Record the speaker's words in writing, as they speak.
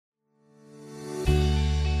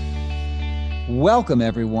Welcome,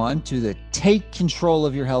 everyone, to the Take Control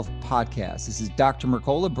of Your Health podcast. This is Dr.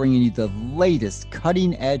 Mercola bringing you the latest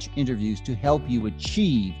cutting-edge interviews to help you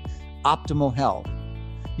achieve optimal health.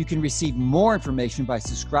 You can receive more information by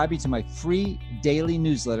subscribing to my free daily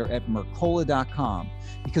newsletter at Mercola.com.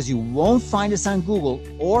 Because you won't find us on Google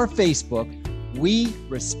or Facebook, we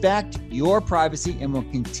respect your privacy and will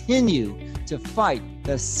continue to fight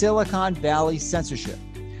the Silicon Valley censorship.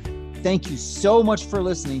 Thank you so much for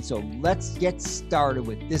listening. So let's get started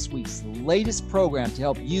with this week's latest program to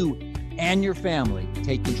help you and your family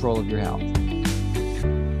take control of your health.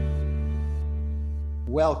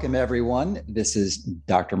 Welcome, everyone. This is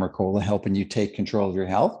Dr. Mercola helping you take control of your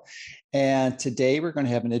health. And today we're going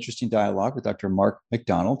to have an interesting dialogue with Dr. Mark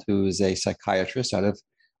McDonald, who is a psychiatrist out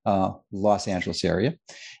of Los Angeles area.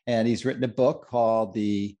 And he's written a book called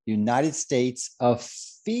The United States of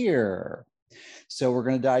Fear. So we're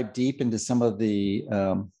going to dive deep into some of the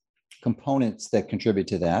components that contribute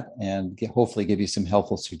to that and hopefully give you some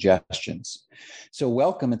helpful suggestions. So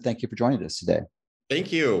welcome and thank you for joining us today.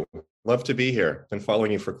 Thank you. Love to be here. Been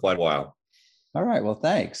following you for quite a while. All right. Well,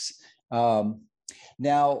 thanks.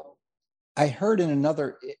 Now, I heard in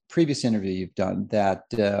another previous interview you've done that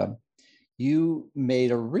you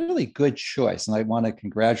made a really good choice, and I want to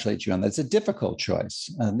congratulate you on that. It's a difficult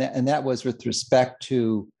choice, and that was with respect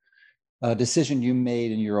to a decision you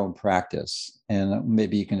made in your own practice. And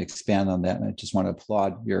maybe you can expand on that. And I just want to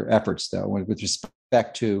applaud your efforts, though, with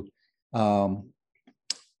respect to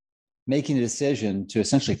making a decision to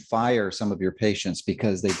essentially fire some of your patients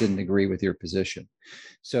because they didn't agree with your position.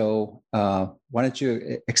 So why don't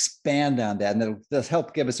you expand on that? And that'll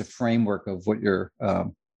help give us a framework of what your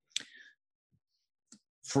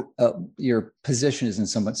position is in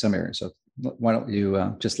some areas. So why don't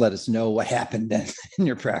you just let us know what happened in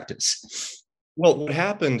your practice? Well, what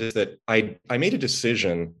happened is that I made a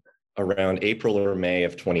decision around April or May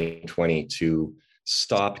of 2020 to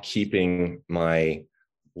stop keeping my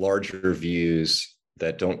larger views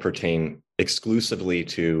that don't pertain exclusively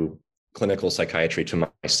to clinical psychiatry to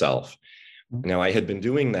myself. Now, I had been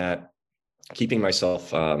doing that, keeping myself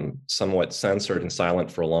somewhat censored and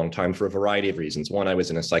silent for a long time for a variety of reasons. One, I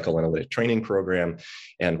was in a psychoanalytic training program,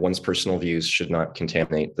 and one's personal views should not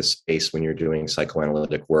contaminate the space when you're doing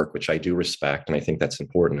psychoanalytic work, which I do respect, and I think that's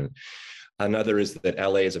important. Another is that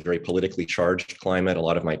LA is a very politically charged climate. A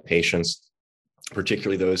lot of my patients,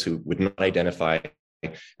 particularly those who would not identify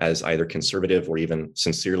as either conservative or even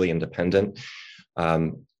sincerely independent,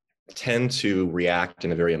 tend to react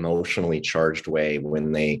in a very emotionally charged way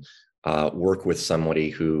when they work with somebody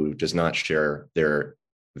who does not share their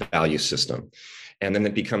value system. And then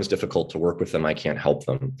it becomes difficult to work with them. I can't help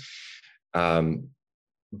them.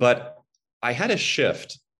 But I had a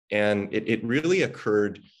shift, and it really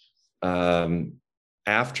occurred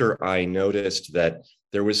after I noticed that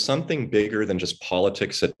there was something bigger than just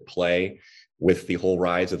politics at play with the whole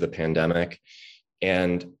rise of the pandemic.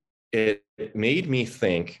 And it made me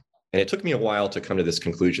think, and it took me a while to come to this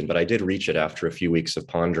conclusion, but I did reach it after a few weeks of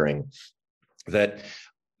pondering, that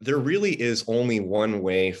there really is only one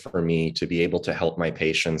way for me to be able to help my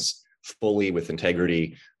patients fully, with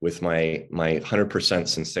integrity, with my 100%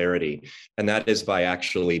 sincerity. And that is by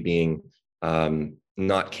actually being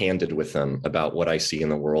not candid with them about what I see in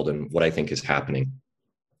the world and what I think is happening.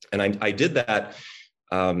 And I did that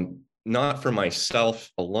not for myself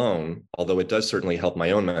alone, although it does certainly help my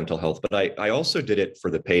own mental health, but I also did it for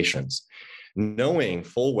the patients, knowing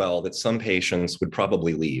full well that some patients would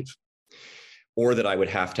probably leave, or that I would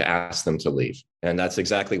have to ask them to leave. And that's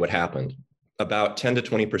exactly what happened. About 10 to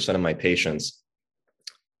 20% of my patients,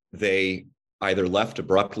 they either left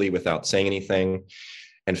abruptly without saying anything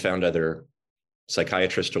and found other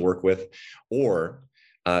psychiatrists to work with, or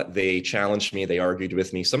they challenged me, they argued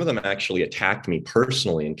with me. Some of them actually attacked me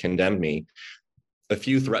personally and condemned me. A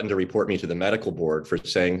few threatened to report me to the medical board for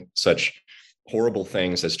saying such horrible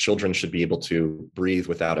things as children should be able to breathe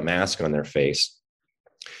without a mask on their face.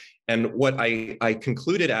 And what I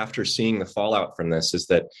concluded after seeing the fallout from this is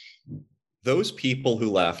that those people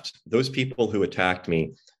who left, those people who attacked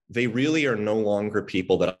me, they really are no longer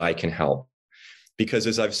people that I can help. Because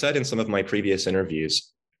as I've said in some of my previous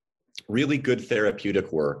interviews, really good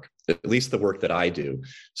therapeutic work, at least the work that I do,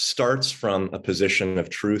 starts from a position of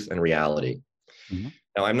truth and reality. Mm-hmm.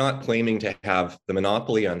 Now, I'm not claiming to have the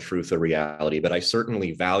monopoly on truth or reality, but I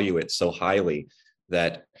certainly value it so highly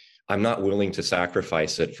that I'm not willing to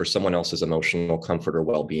sacrifice it for someone else's emotional comfort or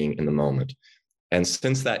well-being in the moment. And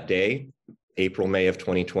since that day, April, May of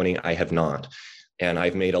 2020, I have not. And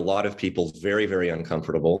I've made a lot of people very, very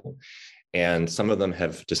uncomfortable. And some of them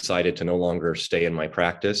have decided to no longer stay in my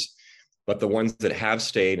practice. but the ones that have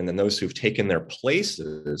stayed and then those who've taken their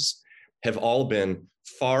places have all been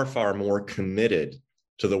far, far more committed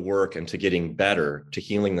to the work and to getting better, to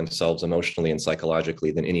healing themselves emotionally and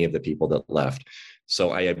psychologically than any of the people that left.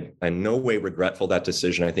 So I'm in no way regretful that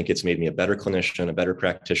decision. I think it's made me a better clinician, a better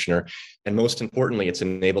practitioner. And most importantly, it's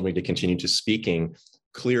enabled me to continue to speaking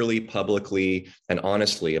clearly, publicly, and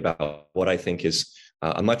honestly about what I think is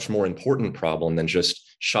a much more important problem than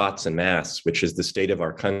just shots and masks, which is the state of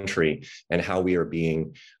our country and how we are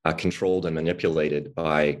being controlled and manipulated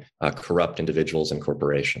by corrupt individuals and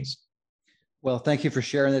corporations. Well, thank you for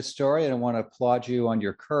sharing that story. And I want to applaud you on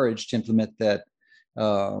your courage to implement that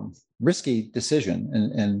risky decision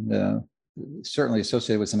and certainly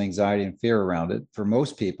associated with some anxiety and fear around it for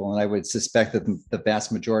most people. And I would suspect that the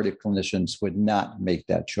vast majority of clinicians would not make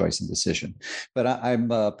that choice and decision. But I'm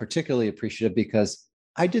particularly appreciative because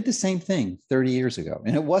I did the same thing 30 years ago.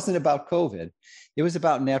 And it wasn't about COVID. It was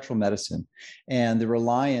about natural medicine and the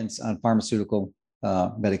reliance on pharmaceutical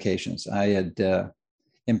medications. I had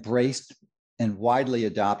embraced and widely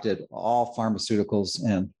adopted all pharmaceuticals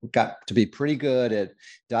and got to be pretty good at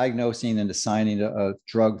diagnosing and assigning a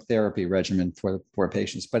drug therapy regimen for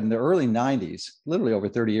patients. But in the early 90s, literally over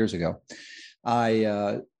 30 years ago,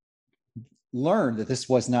 I learned that this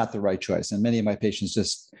was not the right choice. And many of my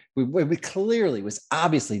patients we clearly was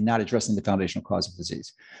obviously not addressing the foundational cause of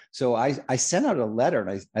disease. So I sent out a letter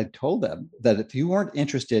and I told them that if you weren't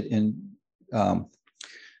interested in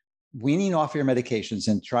weaning off your medications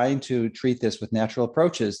and trying to treat this with natural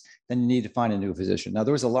approaches, then you need to find a new physician. Now,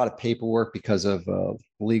 there was a lot of paperwork because of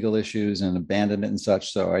legal issues and abandonment and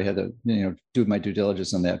such. So I had to, do my due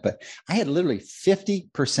diligence on that. But I had literally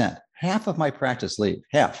 50%, half of my practice leave,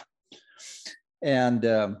 half. And,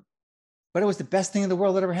 but it was the best thing in the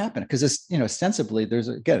world that ever happened because it's, ostensibly there's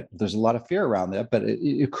a lot of fear around that, but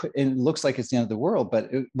it looks like it's the end of the world, but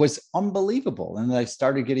it was unbelievable. And I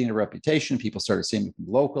started getting a reputation. People started seeing me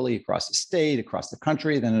locally, across the state, across the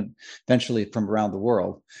country, then eventually from around the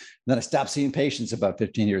world. And then I stopped seeing patients about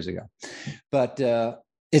 15 years ago. But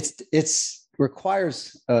it's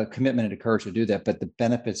requires commitment and courage to do that, but the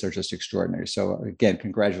benefits are just extraordinary. So again,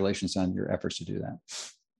 congratulations on your efforts to do that.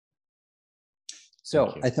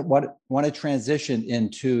 So I want to transition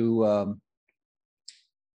into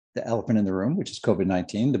the elephant in the room, which is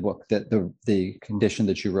COVID-19, the book that the condition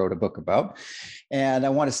that you wrote a book about. And I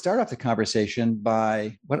want to start off the conversation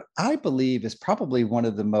by what I believe is probably one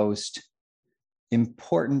of the most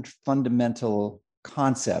important fundamental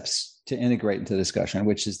concepts to integrate into the discussion,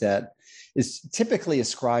 which is that is typically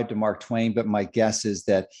ascribed to Mark Twain, but my guess is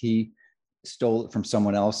that he stole it from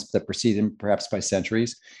someone else that preceded him, perhaps by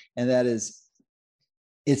centuries. And that is,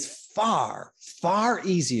 it's far, far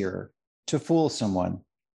easier to fool someone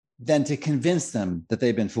than to convince them that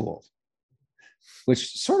they've been fooled,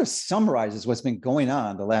 which sort of summarizes what's been going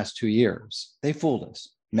on the last 2 years. They fooled us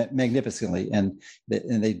magnificently. And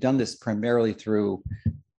they've done this primarily through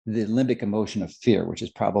the limbic emotion of fear, which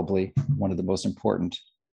is probably one of the most important,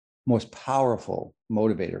 most powerful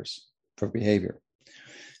motivators for behavior.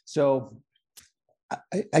 So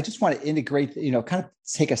I just want to integrate, kind of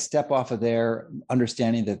take a step off of there,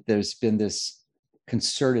 understanding that there's been this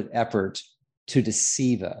concerted effort to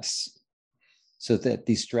deceive us so that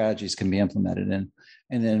these strategies can be implemented.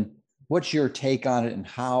 And then what's your take on it and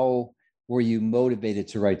how were you motivated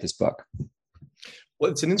to write this book?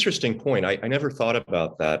 Well, it's an interesting point. I never thought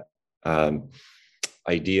about that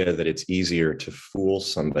idea that it's easier to fool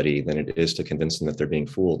somebody than it is to convince them that they're being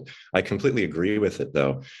fooled. I completely agree with it,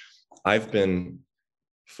 though. I've been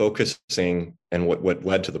focusing, and what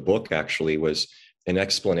led to the book actually was an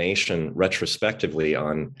explanation retrospectively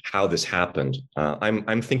on how this happened.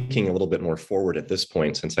 I'm thinking a little bit more forward at this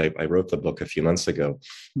point since I wrote the book a few months ago.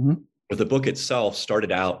 Mm-hmm. But the book itself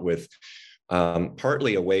started out with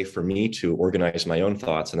partly a way for me to organize my own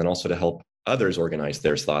thoughts and then also to help others organize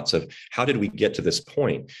their thoughts of how did we get to this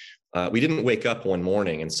point? We didn't wake up one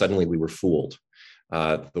morning and suddenly we were fooled.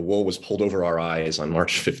 The wool was pulled over our eyes on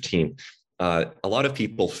March 15th. A lot of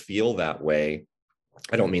people feel that way.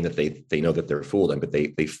 I don't mean that they know that they're fooled, but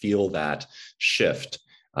they feel that shift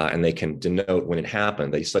and they can denote when it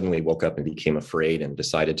happened. They suddenly woke up and became afraid and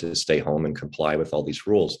decided to stay home and comply with all these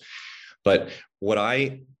rules. But what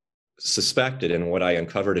I suspected and what I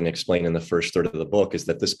uncovered and explained in the first third of the book is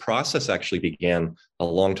that this process actually began a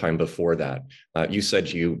long time before that. You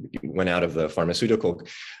said you went out of the pharmaceutical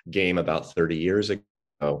game about 30 years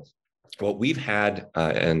ago. What we've had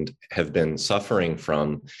and have been suffering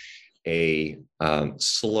from a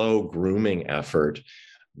slow grooming effort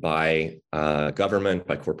by government,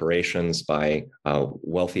 by corporations, by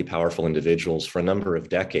wealthy, powerful individuals for a number of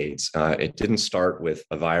decades. It didn't start with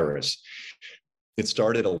a virus. It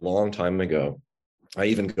started a long time ago. I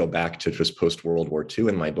even go back to just post-World War II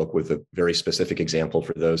in my book with a very specific example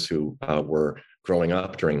for those who were growing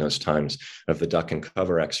up during those times of the duck and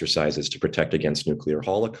cover exercises to protect against nuclear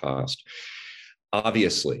holocaust.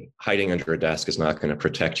 Obviously, hiding under a desk is not going to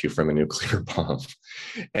protect you from a nuclear bomb.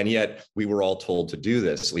 And yet we were all told to do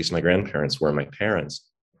this, at least my grandparents were, my parents.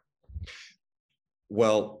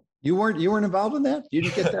 Well, you weren't involved in that? You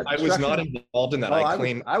didn't get that? I was not involved in that.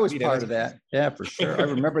 I was part of that. Yeah, for sure. I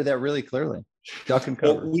remember that really clearly. Duck and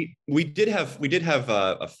cover. Well, we did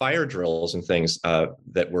have fire drills and things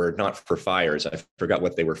that were not for fires. I forgot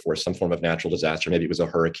what they were for, some form of natural disaster. Maybe it was a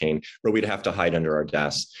hurricane where we'd have to hide under our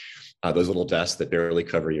desks, those little desks that barely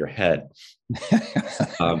cover your head.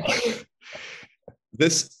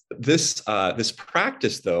 This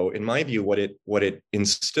practice, though, in my view, what it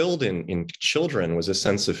instilled in children was a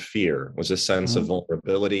sense of fear, was a sense of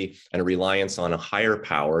vulnerability and a reliance on a higher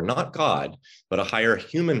power, not God, but a higher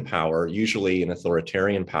human power, usually an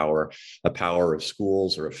authoritarian power, a power of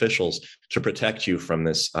schools or officials, to protect you from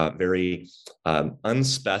this very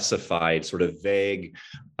unspecified, sort of vague,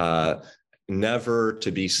 never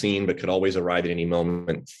to be seen, but could always arrive at any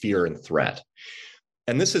moment, fear and threat.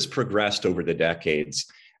 And this has progressed over the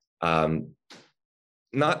decades.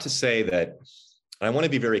 Not to say that, I want to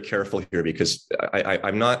be very careful here, because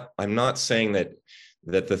I'm not saying that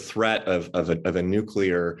the threat of a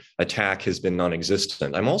nuclear attack has been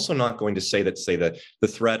non-existent. I'm also not going to say that the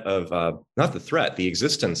threat of the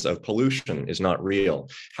existence of pollution is not real.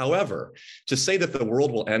 However, to say that the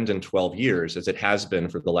world will end in 12 years, as it has been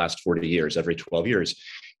for the last 40 years, every 12 years,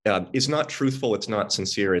 is not truthful. It's not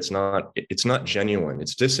sincere. It's not genuine.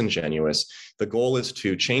 It's disingenuous. The goal is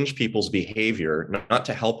to change people's behavior, not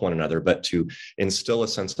to help one another, but to instill a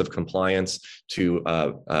sense of compliance, to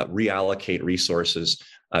reallocate resources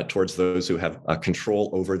towards those who have control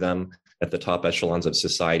over them at the top echelons of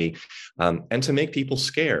society, and to make people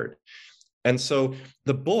scared. And so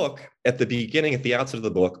the book, at the outset of the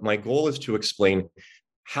book, my goal is to explain,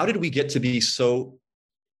 how did we get to be so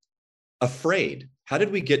afraid? How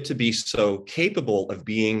did we get to be so capable of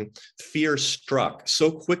being fear-struck so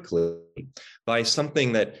quickly by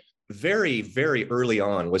something that very, very early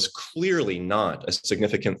on was clearly not a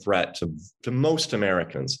significant threat to most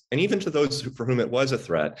Americans, and even to those for whom it was a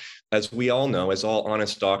threat? As we all know, as all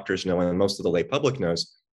honest doctors know, and most of the lay public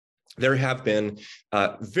knows, there have been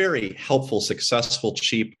very helpful, successful,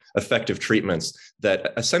 cheap, effective treatments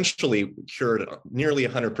that essentially cured nearly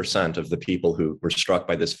 100% of the people who were struck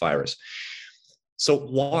by this virus. So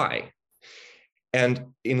why? And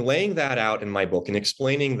in laying that out in my book and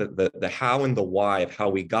explaining the how and the why of how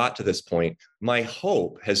we got to this point, my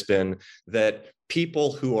hope has been that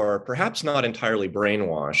people who are perhaps not entirely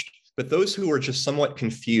brainwashed, but those who are just somewhat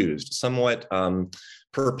confused, somewhat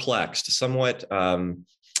perplexed, somewhat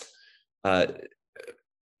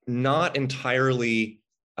not entirely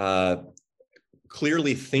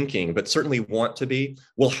clearly thinking, but certainly want to be,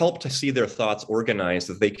 will help to see their thoughts organized,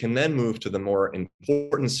 that they can then move to the more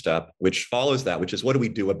important step, which follows that, which is, what do we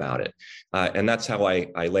do about it? And that's how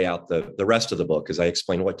I lay out the rest of the book, as I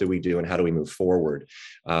explain what do we do and how do we move forward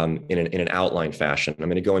in an outline fashion. I'm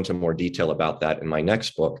going to go into more detail about that in my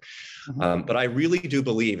next book. But I really do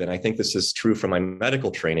believe, and I think this is true from my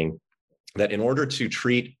medical training, that in order to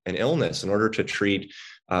treat an illness, in order to treat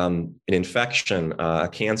an infection, a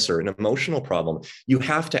cancer, an emotional problem, you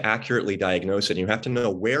have to accurately diagnose it. And you have to know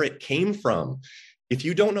where it came from. If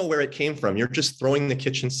you don't know where it came from, you're just throwing the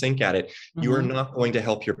kitchen sink at it. You are not going to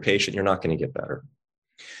help your patient. You're not going to get better.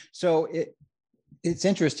 So it's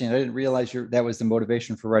interesting. I didn't realize that was the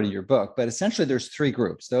motivation for writing your book. But essentially, there's three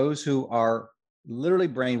groups: those who are literally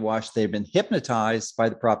brainwashed, they've been hypnotized by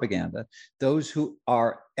the propaganda; those who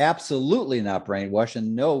are absolutely not brainwashed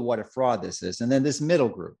and know what a fraud this is; and then this middle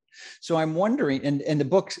group. So I'm wondering, and the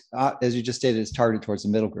book, as you just stated, is targeted towards the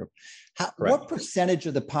middle group. What percentage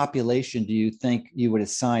of the population do you think you would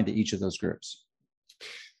assign to each of those groups?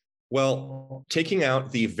 Well, taking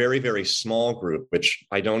out the very, very small group, which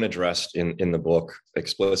I don't address in the book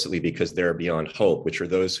explicitly because they're beyond hope, which are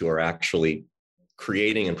those who are actually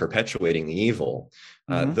creating and perpetuating the evil.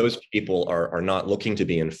 Those people are not looking to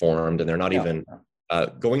be informed, and they're not even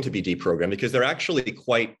going to be deprogrammed, because they're actually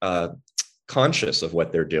quite conscious of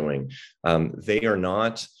what they're doing. They are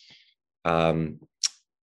not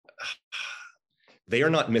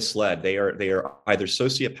misled. They are either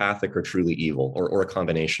sociopathic or truly evil, or a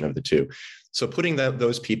combination of the two. So putting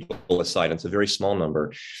those people aside, it's a very small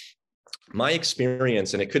number. my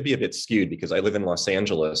experience, and it could be a bit skewed because I live in Los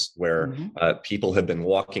Angeles, where people have been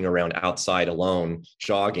walking around outside alone,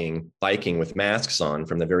 jogging, biking with masks on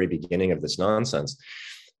from the very beginning of this nonsense.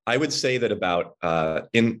 I would say that about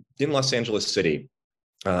in Los Angeles City,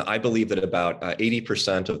 I believe that about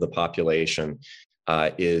 80% of the population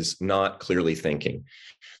is not clearly thinking.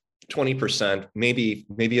 20%, maybe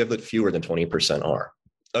a bit fewer than 20% are.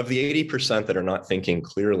 Of the 80% that are not thinking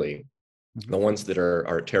clearly, the ones that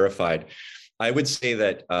are terrified, I would say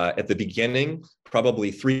that at the beginning, probably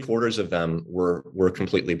 3/4 of them were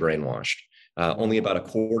completely brainwashed. Only about a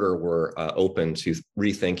quarter were open to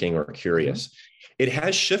rethinking or curious. It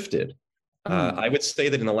has shifted. I would say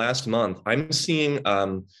that in the last month, I'm seeing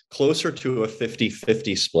closer to a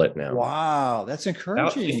 50-50 split now. Wow, that's encouraging.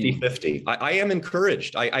 About 50-50. I am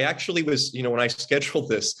encouraged. I actually was, when I scheduled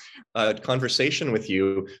this conversation with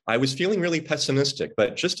you, I was feeling really pessimistic.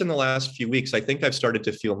 But just in the last few weeks, I think I've started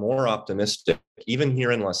to feel more optimistic, even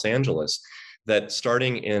here in Los Angeles, that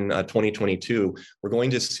starting in 2022, we're going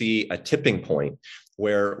to see a tipping point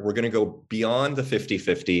where we're going to go beyond the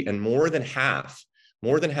 50-50, and more than half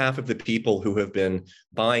of the people who have been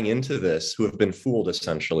buying into this, who have been fooled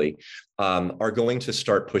essentially, are going to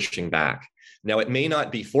start pushing back. Now, it may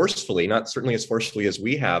not be forcefully, not certainly as forcefully as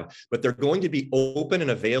we have, but they're going to be open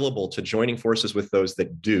and available to joining forces with those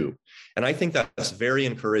that do. And I think that's very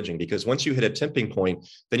encouraging, because once you hit a tipping point,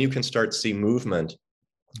 then you can start to see movement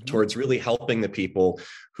towards really helping the people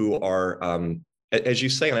who are, as you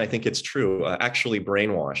say, and I think it's true, actually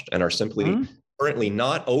brainwashed and are simply currently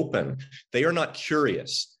not open. They are not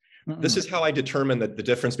curious. This is how I determine that the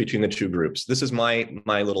difference between the two groups. This is my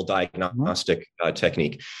little diagnostic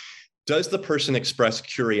technique. Does the person express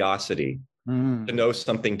curiosity to know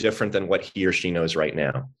something different than what he or she knows right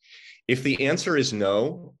now? If the answer is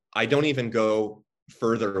no, I don't even go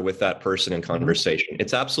further with that person in conversation.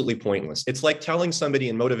 It's absolutely pointless. It's like telling somebody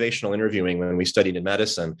in motivational interviewing, when we studied in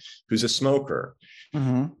medicine, who's a smoker,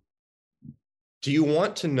 do you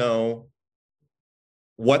want to know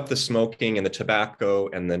what the smoking and the tobacco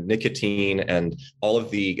and the nicotine and all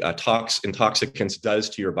of the intoxicants does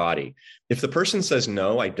to your body? If the person says,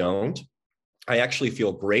 no, I don't, I actually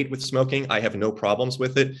feel great with smoking, I have no problems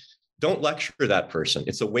with it, don't lecture that person.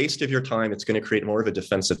 It's a waste of your time. It's going to create more of a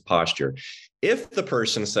defensive posture. If the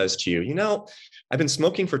person says to you, I've been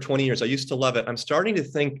smoking for 20 years, I used to love it, I'm starting to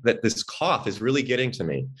think that this cough is really getting to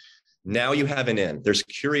me. Now you have an in. There's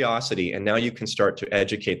curiosity, and now you can start to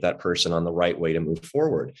educate that person on the right way to move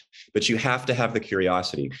forward. But you have to have the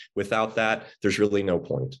curiosity. Without that, there's really no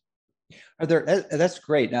point. That's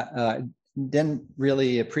great. Didn't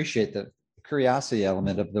really appreciate the curiosity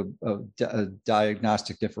element of the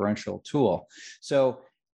diagnostic differential tool. So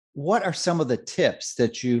what are some of the tips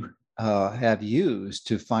that you have used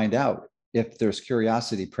to find out if there's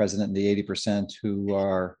curiosity present in the 80%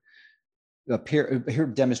 who appear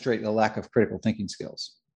demonstrate a lack of critical thinking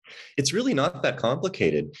skills? It's really not that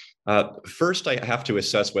complicated. First, I have to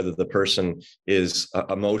assess whether the person is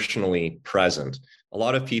emotionally present. A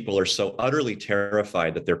lot of people are so utterly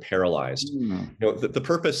terrified that they're paralyzed. The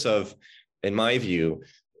purpose of, in my view,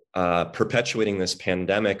 perpetuating this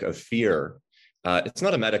pandemic of fear, it's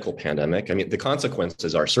not a medical pandemic. I mean, the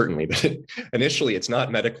consequences are certainly, but initially it's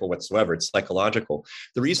not medical whatsoever. It's psychological.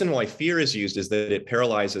 The reason why fear is used is that it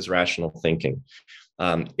paralyzes rational thinking.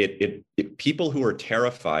 People who are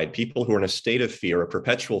terrified, people who are in a state of fear, a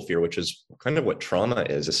perpetual fear, which is kind of what trauma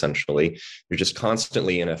is essentially. You're just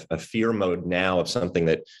constantly in a fear mode now of something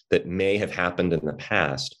that may have happened in the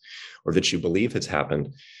past, or that you believe has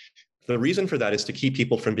happened. The reason for that is to keep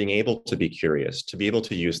people from being able to be curious, to be able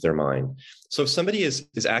to use their mind. So if somebody is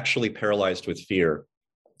actually paralyzed with fear,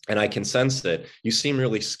 and I can sense it, you seem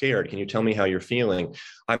really scared. Can you tell me how you're feeling?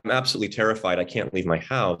 I'm absolutely terrified. I can't leave my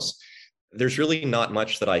house. There's really not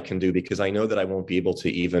much that I can do, because I know that I won't be able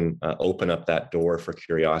to even open up that door for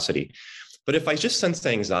curiosity. But if I just sense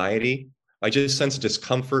anxiety, I just sense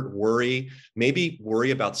discomfort, worry, maybe worry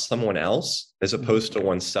about someone else as opposed to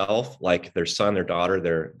oneself, like their son, their daughter,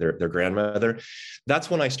 their grandmother. That's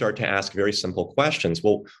when I start to ask very simple questions.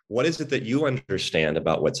 Well, what is it that you understand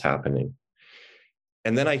about what's happening?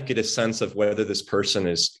 And then I get a sense of whether this person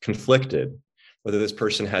is conflicted, whether this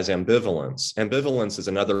person has ambivalence. Ambivalence is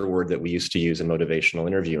another word that we used to use in motivational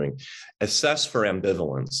interviewing. Assess for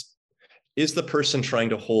ambivalence. Is the person trying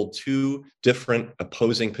to hold two different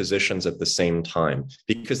opposing positions at the same time?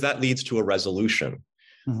 Because that leads to a resolution.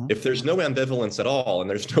 If there's no ambivalence at all and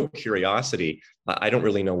there's no curiosity, I don't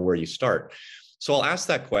really know where you start. So I'll ask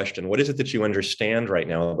that question. What is it that you understand right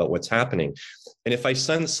now about what's happening? And if I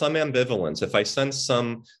sense some ambivalence, if I sense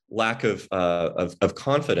some lack of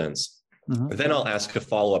confidence, Then I'll ask a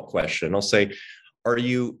follow-up question. I'll say, are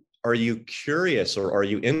you curious or are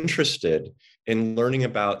you interested in learning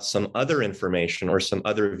about some other information or some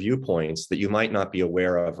other viewpoints that you might not be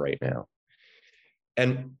aware of right now?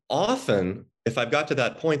 And often, if I've got to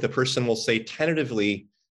that point, the person will say tentatively,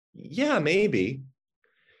 yeah, maybe.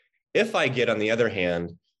 If I get, on the other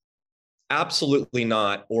hand, absolutely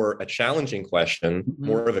not, or a challenging question,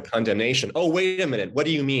 more of a condemnation. Oh, wait a minute. What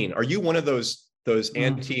do you mean? Are you one of those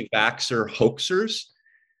anti-vaxxer hoaxers?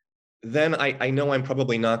 Then I know I'm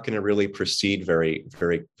probably not going to really proceed very,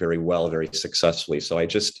 very, very well, very successfully. So I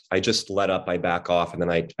just let up, I back off, and then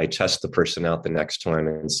I test the person out the next time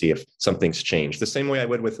and see if something's changed. The same way I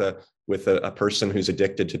would with a person who's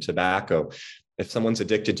addicted to tobacco. If someone's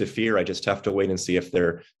addicted to fear, I just have to wait and see if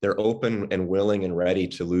they're open and willing and ready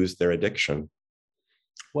to lose their addiction.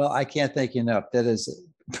 Well, I can't thank you enough. That is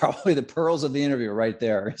probably the pearls of the interview right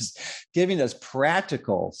there, is giving us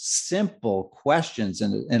practical, simple questions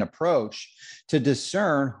and approach to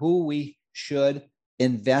discern who we should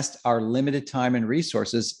invest our limited time and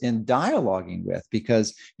resources in dialoguing with.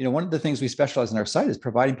 Because, one of the things we specialize in our site is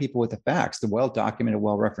providing people with the facts, the well-documented,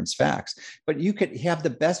 well-referenced facts. But you could have the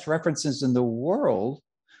best references in the world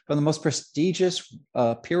from the most prestigious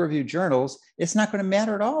peer-reviewed journals. It's not going to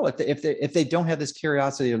matter at all if they don't have this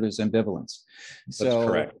curiosity or this ambivalence. That's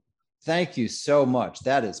correct. Thank you so much.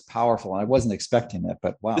 That is powerful. I wasn't expecting that,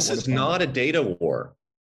 but wow. This is not a data war.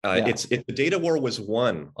 The data war was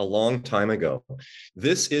won a long time ago.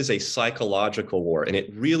 This is a psychological war, and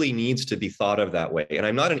it really needs to be thought of that way. And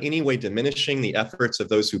I'm not in any way diminishing the efforts of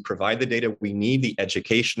those who provide the data. We need the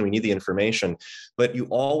education, we need the information, but you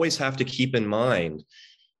always have to keep in mind,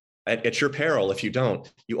 at your peril if you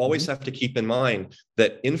don't, you always have to keep in mind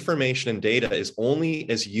that information and data is only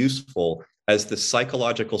as useful as the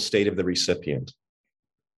psychological state of the recipient.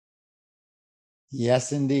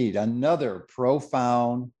 Yes, indeed. Another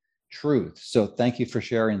profound truth. So thank you for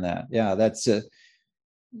sharing that. Yeah, that's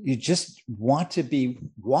you just want to be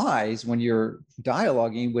wise when you're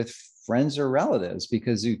dialoguing with friends or relatives,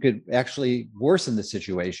 because you could actually worsen the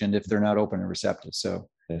situation if they're not open and receptive. So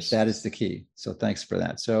yes, that is the key. So thanks for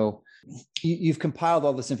that. So you've compiled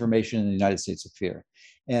all this information in the United States of Fear,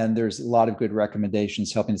 and there's a lot of good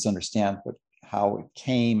recommendations helping us understand how it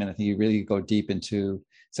came. And I think you really go deep into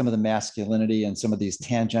some of the masculinity and some of these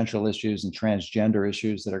tangential issues and transgender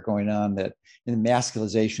issues that are going on, that in the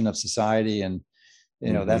masculization of society. And,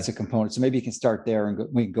 that's a component. So maybe you can start there, and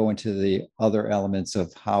we can go into the other elements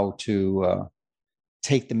of how to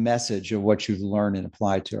take the message of what you've learned and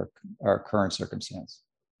apply to our current circumstance.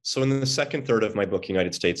 So in the second third of my book,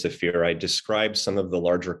 United States of Fear, I describe some of the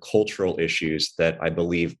larger cultural issues that I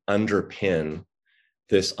believe underpin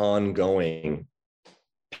this ongoing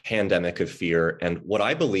pandemic of fear, and what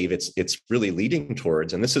I believe it's really leading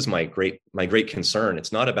towards. And this is my great concern.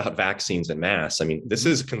 It's not about vaccines and masks. I mean, this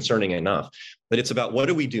is concerning enough, but it's about, what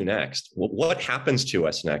do we do next? What happens to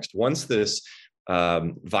us next once this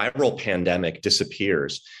viral pandemic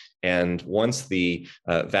disappears, and once the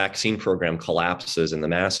vaccine program collapses and the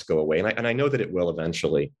masks go away? And I know that it will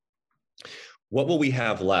eventually. What will we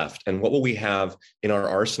have left, and what will we have in our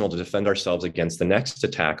arsenal to defend ourselves against the next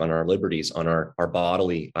attack on our liberties, on our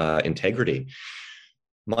bodily integrity?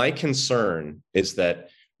 My concern is that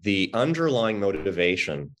the underlying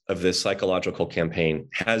motivation of this psychological campaign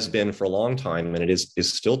has been for a long time, and it is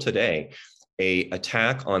still today, an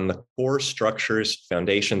attack on the core structures,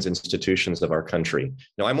 foundations, institutions of our country.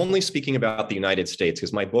 Now, I'm only speaking about the United States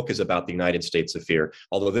because my book is about the United States of Fear,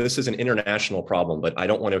 although this is an international problem, but I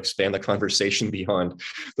don't want to expand the conversation beyond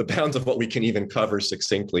the bounds of what we can even cover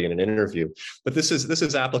succinctly in an interview. But this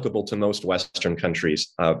is applicable to most Western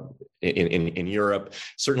countries, in Europe,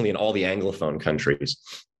 certainly in all the Anglophone countries,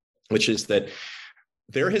 which is that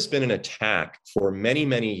there has been an attack for many,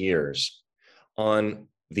 many years on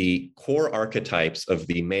the core archetypes of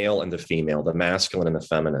the male and the female, the masculine and the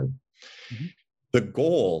feminine. Mm-hmm. The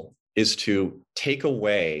goal is to take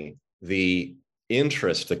away the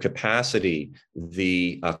interest, the capacity,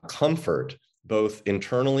 the comfort, both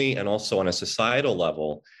internally and also on a societal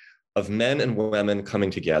level, of men and women coming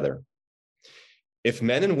together. If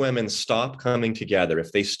men and women stop coming together,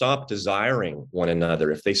 if they stop desiring one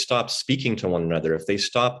another, if they stop speaking to one another, if they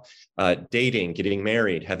stop dating, getting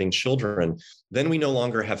married, having children, then we no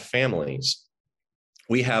longer have families.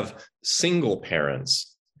 We have single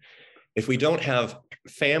parents. If we don't have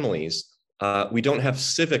families, we don't have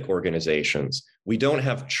civic organizations. We don't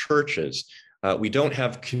have churches. We don't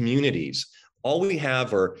have communities. All we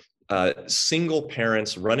have are single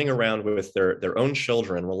parents running around with their own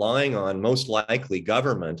children, relying on most likely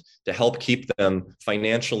government to help keep them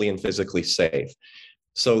financially and physically safe.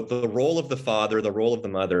 So the role of the father, the role of the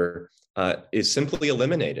mother is simply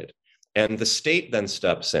eliminated. And the state then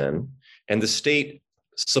steps in, and the state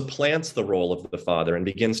supplants the role of the father and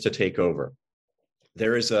begins to take over.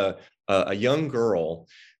 There is a young girl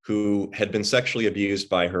who had been sexually abused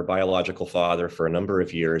by her biological father for a number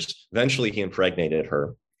of years. Eventually, he impregnated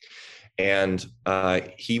her. And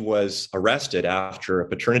he was arrested after a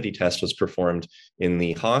paternity test was performed in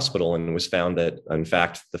the hospital, and was found that, in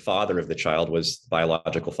fact, the father of the child was the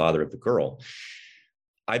biological father of the girl.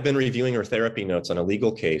 I've been reviewing her therapy notes on a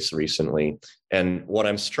legal case recently. And what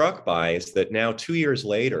I'm struck by is that now, 2 years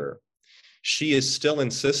later, she is still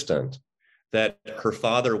insistent that her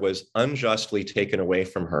father was unjustly taken away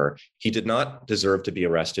from her. He did not deserve to be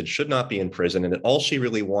arrested, should not be in prison, and that all she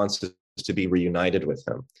really wants is to be reunited with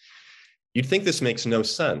him. You'd think this makes no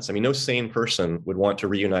sense. I mean, no sane person would want to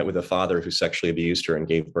reunite with a father who sexually abused her and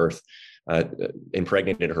gave birth,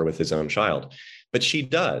 impregnated her with his own child. But she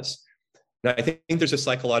does. Now, I think there's a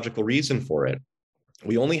psychological reason for it.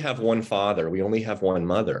 We only have one father. We only have one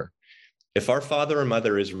mother. If our father or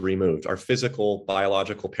mother is removed, our physical,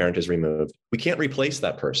 biological parent is removed, we can't replace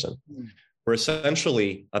that person. We're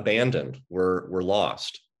essentially abandoned. We're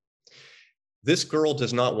lost. This girl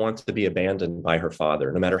does not want to be abandoned by her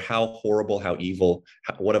father, no matter how horrible, how evil,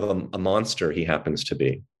 what of a monster he happens to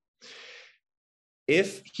be.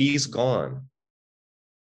 If he's gone,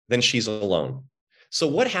 then she's alone. So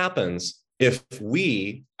what happens if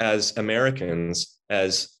we, as Americans,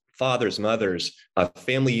 as fathers, mothers,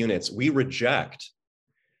 family units, we reject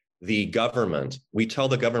the government? We tell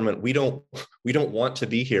the government we don't want to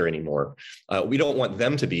be here anymore. We don't want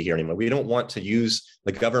them to be here anymore. We don't want to use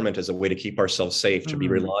the government as a way to keep ourselves safe, to be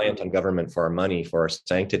reliant on government for our money, for our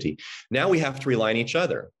sanctity. Now we have to rely on each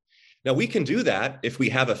other. Now, we can do that if we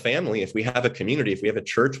have a family, if we have a community, if we have a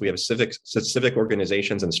church, we have civic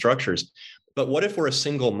organizations and structures. But what if we're a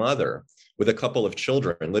single mother with a couple of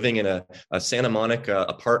children living in a Santa Monica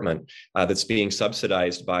apartment that's being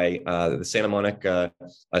subsidized by the Santa Monica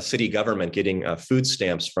city government, getting food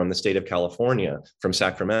stamps from the state of California, from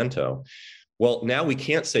Sacramento? Well, now we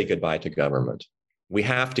can't say goodbye to government. We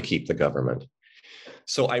have to keep the government.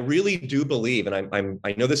 So I really do believe, and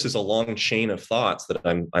I know this is a long chain of thoughts that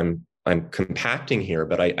I'm compacting here,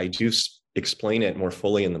 but I do explain it more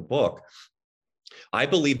fully in the book. I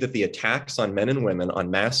believe that the attacks on men and women, on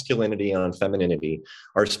masculinity and on femininity,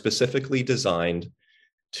 are specifically designed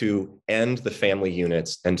to end the family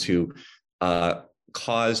units and to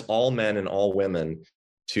cause all men and all women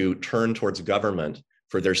to turn towards government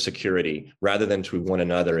for their security rather than to one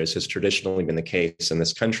another, as has traditionally been the case in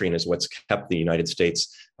this country and is what's kept the United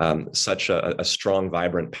States such a strong,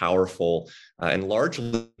 vibrant, powerful, and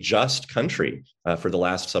largely just country for the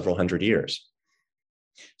last several hundred years.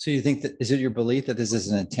 So you think that, is it your belief that this is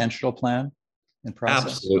an intentional plan and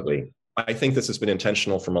process? Absolutely. I think this has been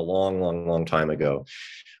intentional from a long time ago.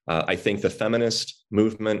 I think the feminist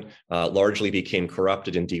movement largely became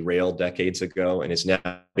corrupted and derailed decades ago and is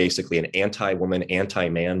now basically an anti-woman,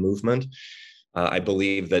 anti-man movement. I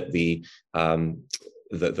believe that the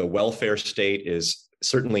welfare state is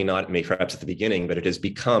certainly not, maybe perhaps at the beginning, but it has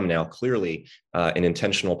become now clearly an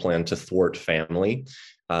intentional plan to thwart family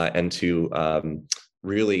and to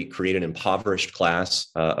really create an impoverished class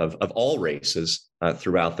of all races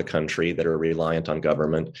throughout the country that are reliant on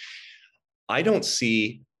government. I don't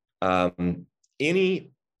see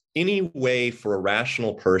any way for a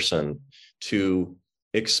rational person to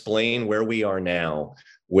explain where we are now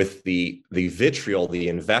with the vitriol, the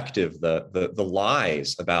invective, the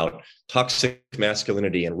lies about toxic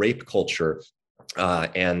masculinity and rape culture,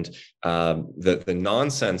 and the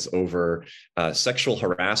nonsense over sexual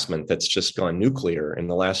harassment that's just gone nuclear in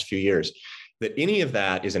the last few years, that any of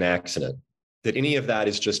that is an accident, that any of that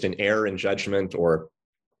is just an error in judgment or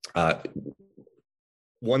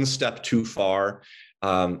one step too far.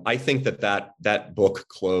 I think that book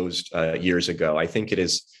closed years ago. I think it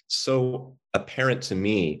is so apparent to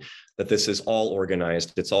me that this is all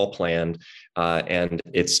organized, it's all planned, and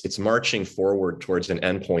it's marching forward towards an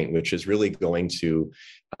endpoint, which is really going to,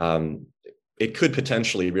 it could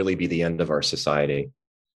potentially really be the end of our society.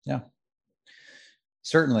 Yeah,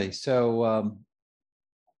 certainly. So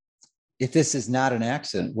if this is not an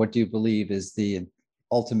accident, what do you believe is the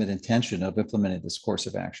ultimate intention of implementing this course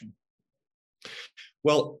of action?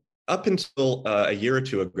 Well, up until a year or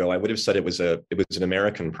two ago, I would have said it was an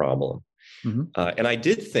American problem. Mm-hmm. And I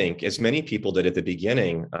did think, as many people did at the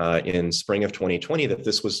beginning in spring of 2020, that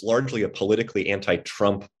this was largely a politically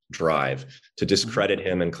anti-Trump drive to discredit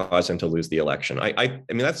him and cause him to lose the election. I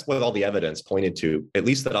mean, that's what all the evidence pointed to, at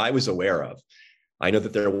least that I was aware of. I know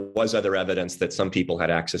that there was other evidence that some people had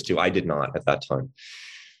access to. I did not at that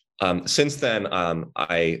time. Since then,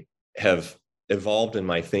 I have evolved in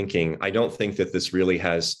my thinking. I don't think that this really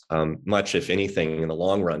has much, if anything, in the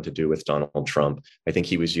long run to do with Donald Trump. I think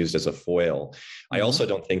he was used as a foil. I also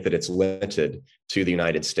don't think that it's limited to the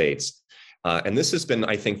United States. And this has been,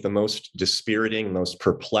 I think, the most dispiriting, most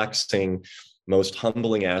perplexing, most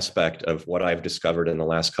humbling aspect of what I've discovered in the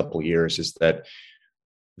last couple of years is that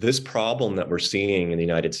this problem that we're seeing in the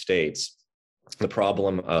United States, the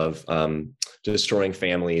problem of destroying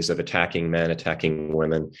families, of attacking men, attacking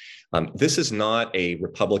women, this is not a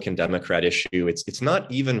Republican Democrat issue. It's not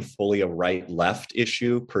even fully a right-left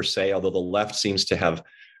issue per se, although the left seems to have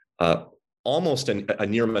almost a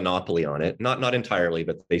near monopoly on it. Not entirely,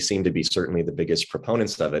 but they seem to be certainly the biggest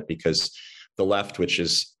proponents of it, because the left, which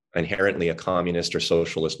is inherently a communist or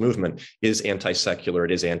socialist movement, is anti-secular,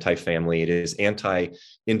 it is anti-family, it is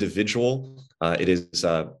anti-individual. It is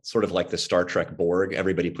sort of like the Star Trek Borg.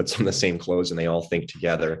 Everybody puts on the same clothes and they all think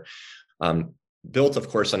together. Built, of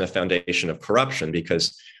course, on a foundation of corruption,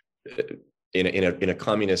 because in a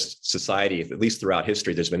communist society, at least throughout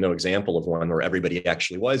history, there's been no example of one where everybody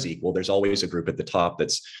actually was equal. There's always a group at the top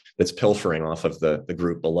that's pilfering off of the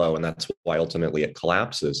group below, and that's why ultimately it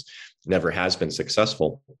collapses. Never has been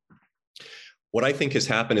successful. What I think has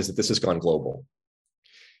happened is that this has gone global.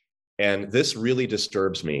 And this really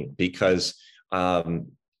disturbs me because I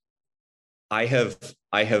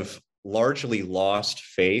have largely lost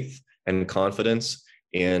faith and confidence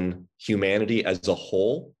in humanity as a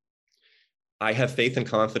whole. I have faith and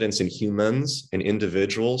confidence in humans and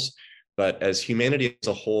individuals, but as humanity as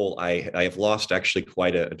a whole, I have lost actually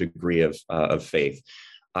quite a degree of faith.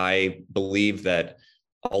 I believe that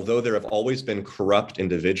although there have always been corrupt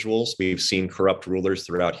individuals, we've seen corrupt rulers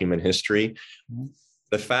throughout human history.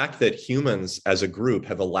 The fact that humans as a group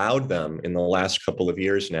have allowed them in the last couple of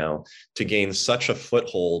years now to gain such a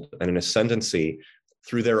foothold and an ascendancy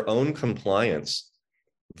through their own compliance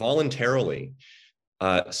voluntarily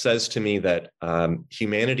says to me that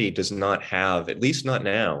humanity does not have, at least not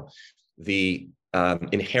now, the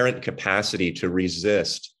inherent capacity to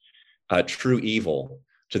resist true evil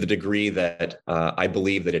to the degree that I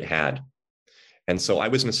believe that it had. And so I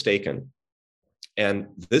was mistaken. And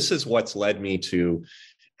this is what's led me to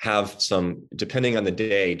have some, depending on the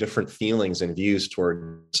day, different feelings and views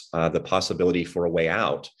towards the possibility for a way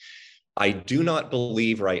out. I do not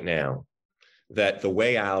believe right now that the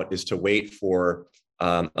way out is to wait for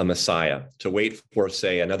a Messiah, to wait for,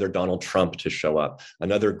 say, another Donald Trump to show up,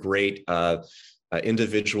 another great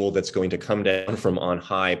individual that's going to come down from on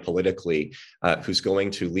high politically, who's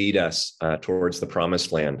going to lead us towards the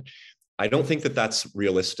promised land. I don't think that that's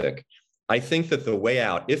realistic. I think that the way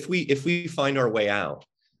out, if we find our way out,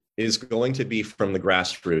 is going to be from the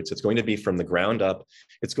grassroots. It's going to be from the ground up.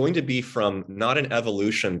 It's going to be from not an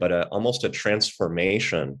evolution, but almost a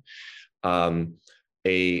transformation,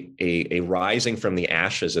 a rising from the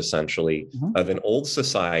ashes, essentially, of an old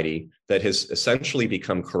society that has essentially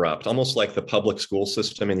become corrupt, almost like the public school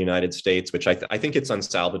system in the United States, which I think it's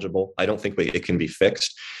unsalvageable. I don't think it can be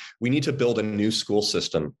fixed. We need to build a new school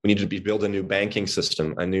system. We need to build a new banking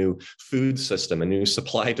system, a new food system, a new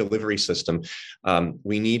supply delivery system.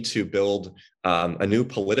 We need to build a new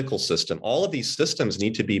political system. All of these systems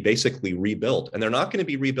need to be basically rebuilt, and they're not going to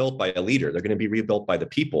be rebuilt by a leader. They're going to be rebuilt by the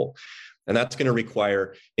people. And that's going to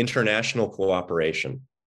require international cooperation.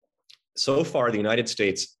 So far, the United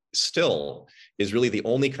States still is really the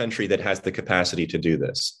only country that has the capacity to do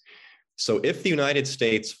this. So if the United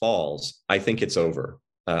States falls, I think it's over.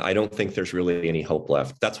 I don't think there's really any hope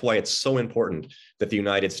left. That's why it's so important that the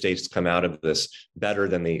United States come out of this better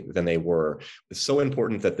than they were. It's so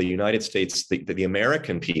important that the United States, the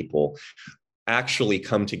American people, actually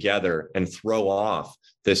come together and throw off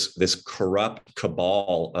this corrupt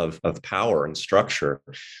cabal of power and structure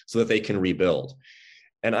so that they can rebuild.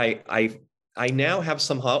 And I now have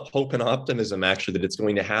some hope and optimism, actually, that it's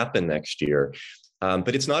going to happen next year.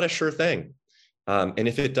 But it's not a sure thing. And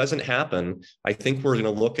if it doesn't happen, I think we're going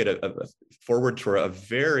to look at forward to a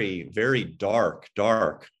very, very dark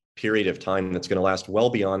period of time that's going to last well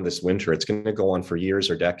beyond this winter. It's going to go on for years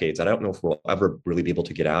or decades. I don't know if we'll ever really be able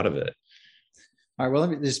to get out of it. All right, well,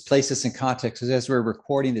 let me just place this in context, because as we're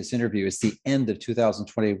recording this interview, it's the end of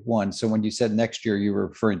 2021. So when you said next year, you were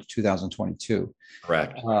referring to 2022.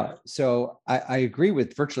 Correct. So I agree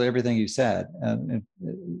with virtually everything you said, and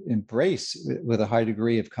embrace with a high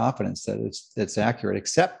degree of confidence that it's accurate,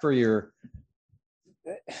 except for your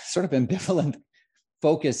sort of ambivalent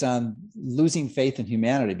focus on losing faith in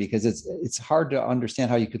humanity, because it's hard to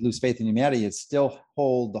understand how you could lose faith in humanity and still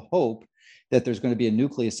hold the hope that there's going to be a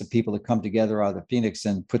nucleus of people that come together out of the Phoenix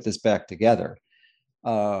and put this back together,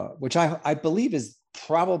 which I believe is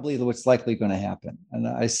probably what's likely going to happen. And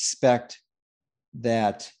I suspect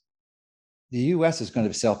that the U.S. is going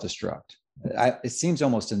to self-destruct. It seems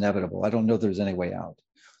almost inevitable. I don't know if there's any way out,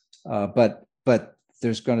 but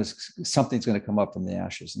something's going to come up from the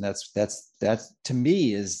ashes, and that's to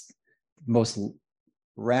me is the most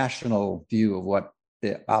rational view of what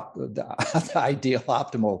the ideal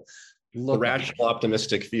optimal look. The rational,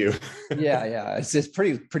 optimistic view. yeah, it's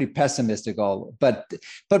pretty pessimistic. But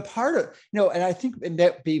part of and I think it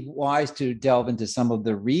might be wise to delve into some of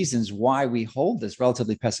the reasons why we hold this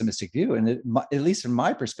relatively pessimistic view. And at least from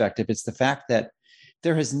my perspective, it's the fact that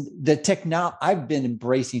I've been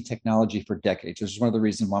embracing technology for decades. Which is one of the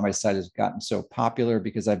reasons why my site has gotten so popular,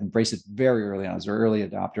 because I've embraced it very early on. I was an early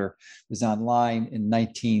adopter. Was online in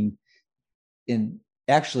the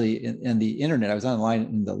internet. I was online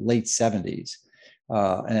in the late 70s,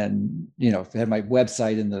 and had my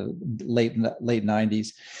website in the late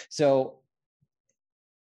 90s. So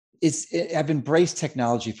I've embraced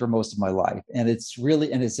technology for most of my life, and it's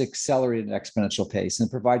accelerated at an exponential pace, and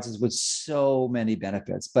it provides us with so many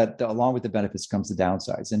benefits. But along with the benefits comes the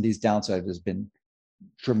downsides, and these downsides have been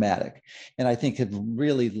dramatic, and I think have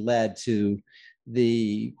really led to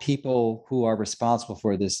the people who are responsible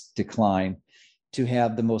for this decline to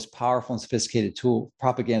have the most powerful and sophisticated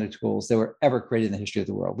propaganda tools that were ever created in the history of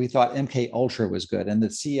the world. We thought MK Ultra was good, and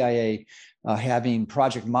the CIA having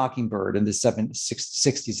Project Mockingbird in the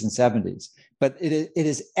 60s and 70s. But it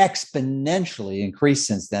has exponentially increased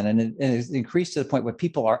since then, and it has increased to the point where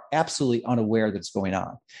people are absolutely unaware that it's going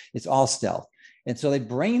on. It's all stealth. And so they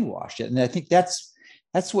brainwash it. And I think that's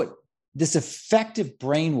what this effective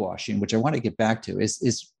brainwashing, which I want to get back to,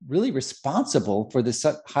 is really responsible for this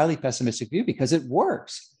highly pessimistic view, because it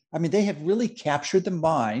works. I mean, they have really captured the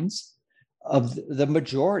minds of the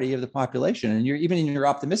majority of the population. And even in your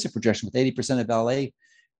optimistic projection with 80% of LA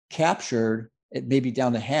captured, it may be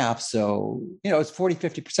down to half. So, it's 40,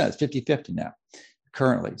 50%, it's 50-50 now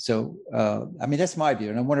currently. So, that's my view.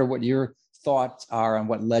 And I wonder what your thoughts are on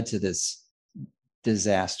what led to this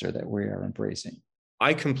disaster that we are embracing.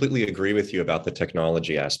 I completely agree with you about the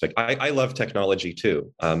technology aspect. I love technology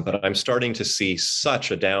too, but I'm starting to see such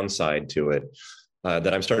a downside to it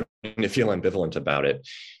that I'm starting to feel ambivalent about it.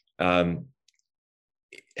 I'm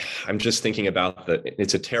just thinking about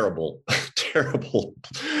it's a terrible, terrible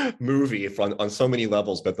movie on so many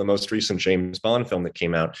levels, but the most recent James Bond film that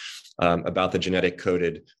came out about the genetic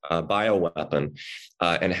coded bioweapon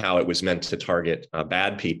and how it was meant to target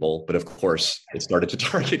bad people. But of course, it started to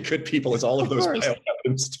target good people, as all of those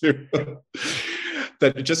bioweapons do.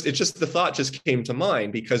 The thought just came to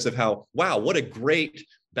mind because of how, wow, what a great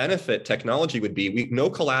benefit technology would be. No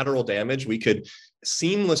collateral damage. We could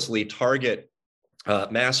seamlessly target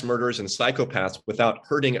mass murderers and psychopaths without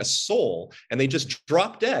hurting a soul, and they just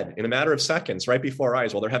drop dead in a matter of seconds right before our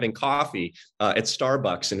eyes while they're having coffee at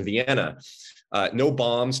Starbucks in Vienna. No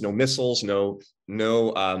bombs, no missiles, no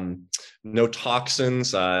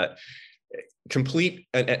toxins, complete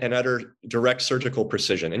and utter direct surgical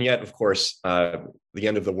precision. And yet, of course, the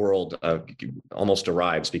end of the world almost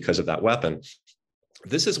arrives because of that weapon.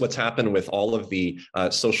 This is what's happened with all of the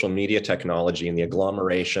social media technology and the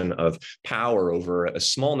agglomeration of power over a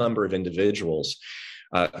small number of individuals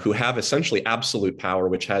who have essentially absolute power,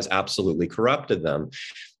 which has absolutely corrupted them.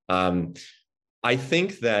 I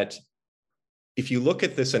think that if you look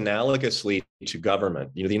at this analogously to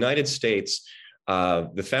government, the United States,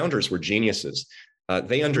 the founders were geniuses.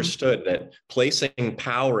 They understood that placing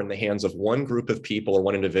power in the hands of one group of people or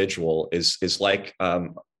one individual is like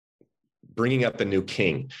bringing up a new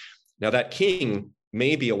king. Now, that king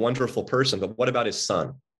may be a wonderful person, but what about his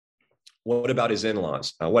son? What about his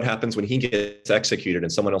in-laws? What happens when he gets executed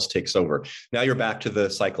and someone else takes over? Now you're back to the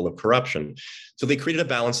cycle of corruption. So they created a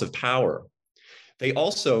balance of power. They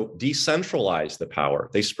also decentralized the power.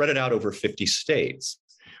 They spread it out over 50 states.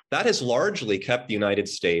 That has largely kept the United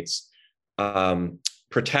States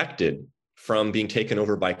protected from being taken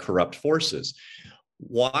over by corrupt forces.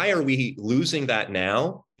 Why are we losing that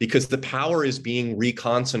now? Because the power is being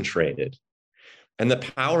reconcentrated. And the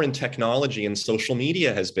power in technology and social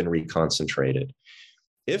media has been reconcentrated.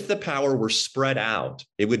 If the power were spread out,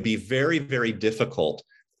 it would be very, very difficult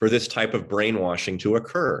for this type of brainwashing to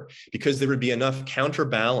occur, because there would be enough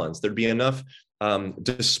counterbalance, there'd be enough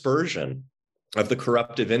dispersion of the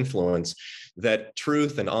corruptive influence that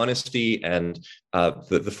truth and honesty and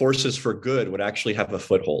the forces for good would actually have a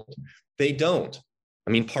foothold. They don't. I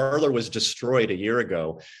mean, Parler was destroyed a year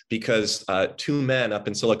ago because two men up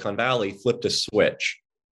in Silicon Valley flipped a switch.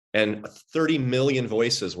 and 30 million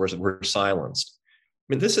voices were silenced.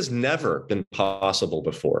 I mean, this has never been possible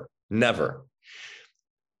before, never.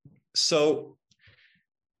 So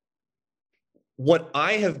what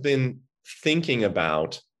I have been thinking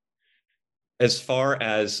about as far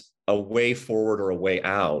as a way forward or a way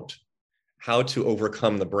out, how to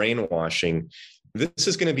overcome the brainwashing, this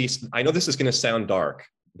is going to be, I know this is going to sound dark,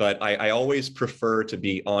 but I always prefer to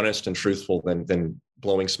be honest and truthful than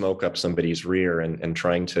blowing smoke up somebody's rear and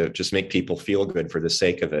trying to just make people feel good for the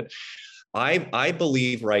sake of it. I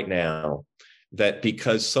believe right now that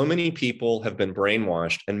because so many people have been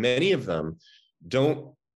brainwashed and many of them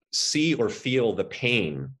don't see or feel the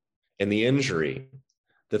pain and the injury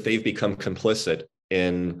that they've become complicit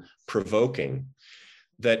in provoking,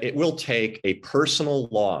 that it will take a personal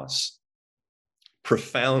loss,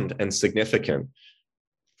 profound and significant,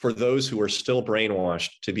 for those who are still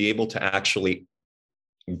brainwashed to be able to actually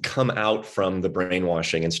come out from the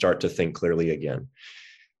brainwashing and start to think clearly again.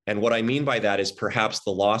 And what I mean by that is perhaps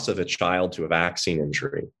the loss of a child to a vaccine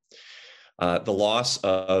injury, the loss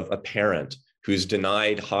of a parent who's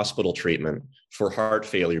denied hospital treatment for heart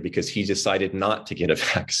failure because he decided not to get a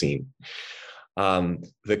vaccine.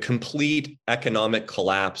 The complete economic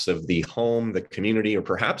collapse of the home, the community, or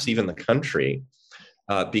perhaps even the country,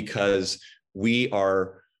 because we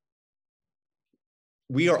are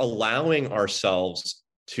allowing ourselves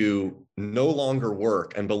to no longer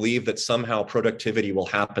work and believe that somehow productivity will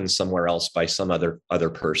happen somewhere else by some other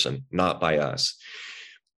person, not by us.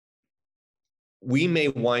 We may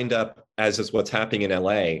wind up, as is what's happening in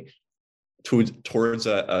LA, towards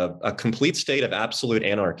a complete state of absolute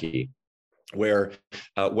anarchy, where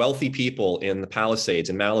wealthy people in the Palisades,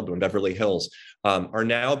 in Malibu, and Beverly Hills are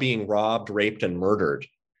now being robbed, raped, and murdered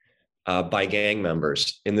by gang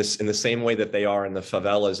members in the same way that they are in the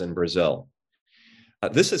favelas in Brazil.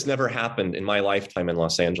 This has never happened in my lifetime in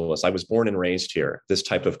Los Angeles. I was born and raised here. This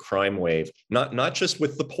type of crime wave, not just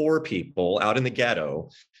with the poor people out in the ghetto,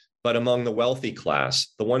 but among the wealthy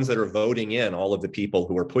class, the ones that are voting in all of the people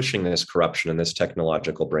who are pushing this corruption and this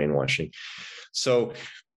technological brainwashing. So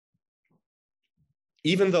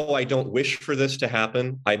even though I don't wish for this to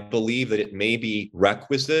happen, I believe that it may be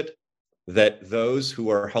requisite that those who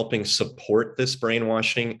are helping support this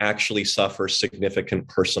brainwashing actually suffer significant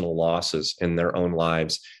personal losses in their own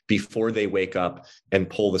lives before they wake up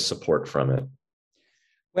and pull the support from it.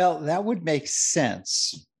 Well, that would make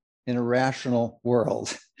sense in a rational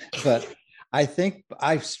world, but I think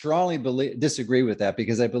I strongly disagree with that,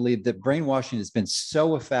 because I believe that brainwashing has been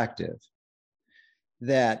so effective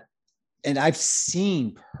that, and I've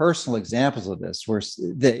seen personal examples of this, where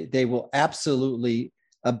they will absolutely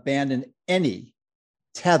abandon any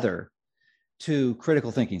tether to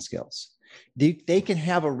critical thinking skills. They can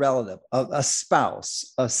have a relative, a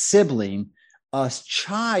spouse, a sibling, a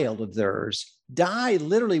child of theirs die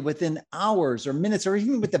literally within hours or minutes, or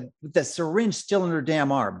even with the syringe still in their damn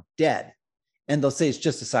arm, dead. And they'll say it's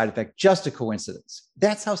just a side effect, just a coincidence.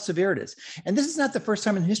 That's how severe it is. And this is not the first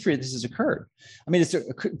time in history this has occurred. I mean, it's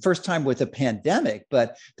the first time with a pandemic,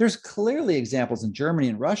 but there's clearly examples in Germany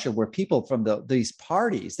and Russia where people from these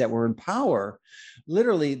parties that were in power,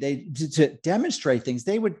 literally, to demonstrate things,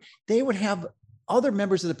 they would have other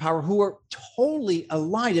members of the power who were totally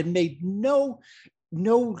aligned and made no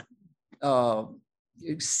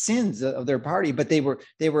sins of their party, but they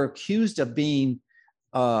were accused of being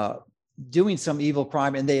doing some evil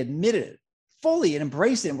crime, and they admitted it fully and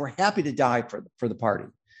embraced it and were happy to die for the party.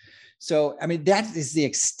 So, I mean, that is the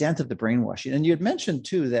extent of the brainwashing. And you had mentioned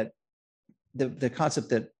too that the concept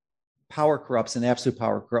that power corrupts and absolute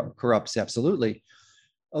power corrupts absolutely,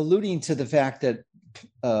 alluding to the fact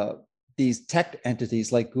that these tech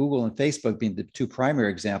entities like Google and Facebook being the two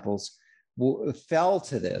primary examples fell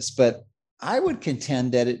to this. But I would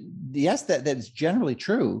contend that yes, that is generally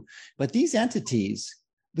true, but these entities,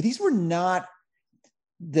 but these were not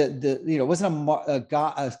it wasn't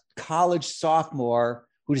a college sophomore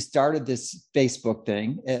who started this Facebook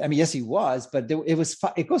thing. I mean, yes, he was, but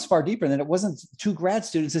it goes far deeper than it wasn't two grad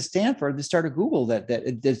students at Stanford that started Google that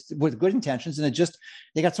with good intentions, and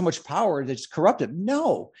they got so much power that just corrupted.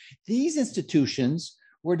 No, these institutions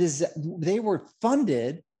they were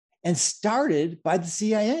funded and started by the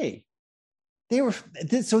CIA.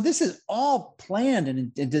 So this is all planned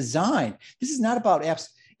and designed. This is not about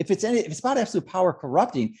if it's about absolute power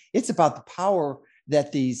corrupting, it's about the power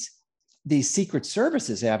that these secret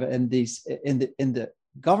services have and these in the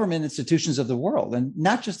government institutions of the world, and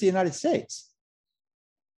not just the United States.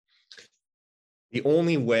 The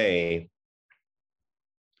only way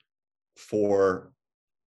for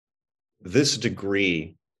this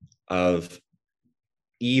degree of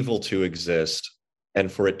evil to exist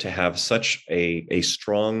and for it to have such a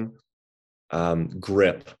strong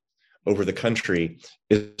grip over the country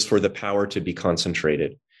is for the power to be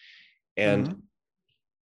concentrated. And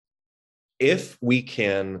if we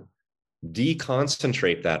can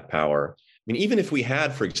deconcentrate that power, I mean, even if we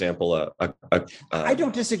had, for example, I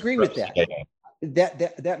don't disagree with that.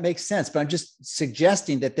 That makes sense, but I'm just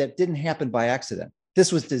suggesting that didn't happen by accident.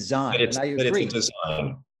 This was designed, and I agree. It's a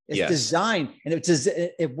design. It's designed, and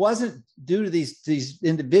it wasn't due to these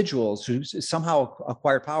individuals who somehow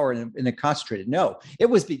acquired power and it concentrated. No, it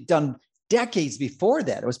was done decades before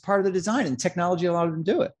that. It was part of the design, and technology allowed them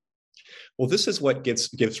to do it. Well, this is what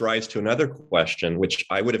gives rise to another question, which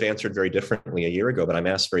I would have answered very differently a year ago, but I'm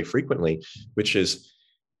asked very frequently, which is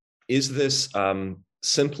this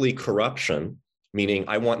simply corruption, meaning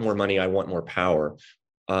I want more money, I want more power,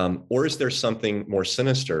 or is there something more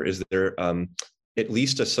sinister? Is there at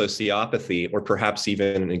least a sociopathy or perhaps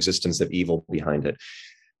even an existence of evil behind it?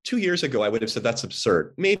 2 years ago, I would have said that's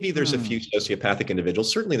absurd. Maybe there's a few sociopathic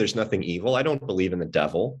individuals. Certainly there's nothing evil. I don't believe in the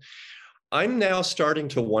devil. I'm now starting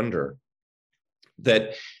to wonder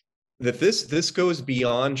that this goes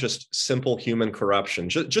beyond just simple human corruption,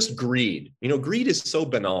 just greed. Greed is so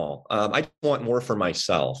banal. I want more for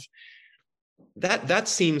myself. That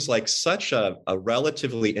seems like such a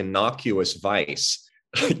relatively innocuous vice,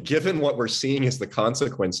 given what we're seeing as the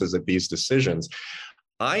consequences of these decisions.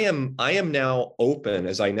 I am now open,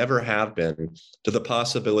 as I never have been, to the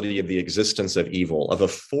possibility of the existence of evil, of a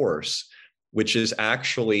force which is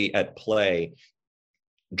actually at play,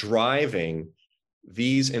 driving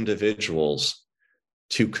these individuals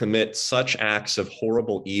to commit such acts of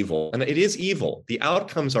horrible evil. And it is evil. The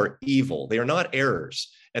outcomes are evil. They are not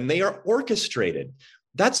errors, and they are orchestrated.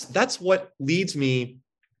 That's what leads me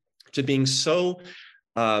to being so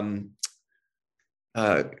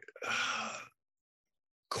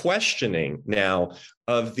questioning now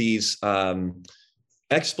of these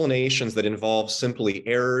explanations that involve simply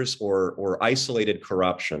errors or isolated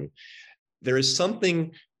corruption. There is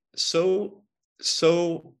something so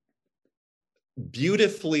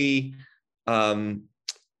beautifully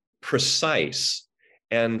precise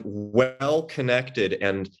and well-connected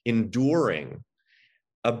and enduring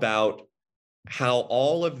about how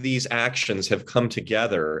all of these actions have come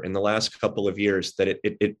together in the last couple of years that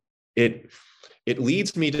it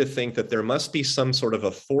leads me to think that there must be some sort of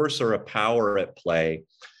a force or a power at play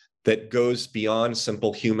that goes beyond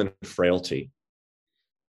simple human frailty.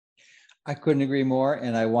 I couldn't agree more.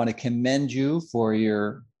 And I want to commend you for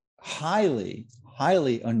your highly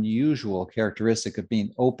unusual characteristic of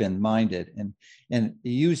being open-minded and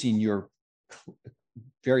using your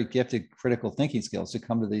very gifted critical thinking skills to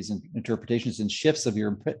come to these interpretations and shifts of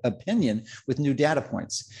your opinion with new data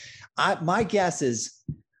points. My guess is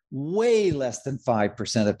way less than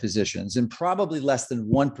 5% of physicians and probably less than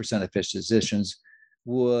 1% of physicians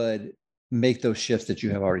would make those shifts that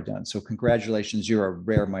you have already done. So congratulations, you're a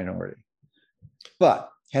rare minority. But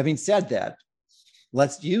having said that,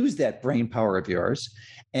 let's use that brain power of yours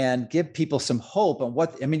and give people some hope on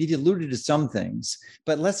you alluded to some things,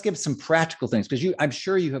 but let's give some practical things, because I'm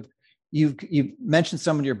sure you've mentioned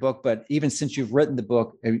some in your book, but even since you've written the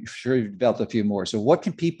book, I'm sure you've developed a few more. So what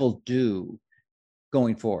can people do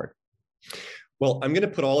going forward? Well, I'm going to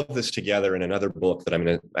put all of this together in another book that I'm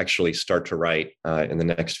going to actually start to write in the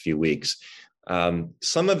next few weeks.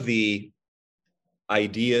 Some of the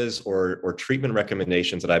ideas or treatment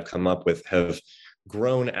recommendations that I've come up with have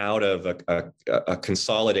grown out of a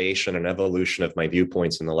consolidation and evolution of my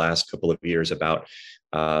viewpoints in the last couple of years about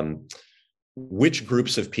which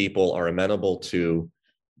groups of people are amenable to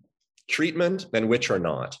treatment and which are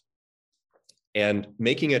not. And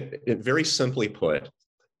making it very simply put,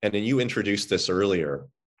 and then you introduced this earlier,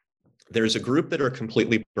 there's a group that are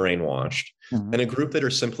completely brainwashed and a group that are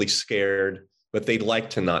simply scared, but they'd like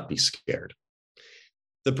to not be scared.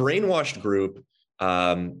 The brainwashed group,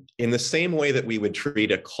 in the same way that we would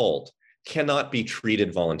treat a cult, cannot be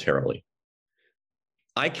treated voluntarily.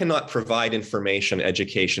 I cannot provide information,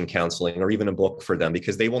 education, counseling, or even a book for them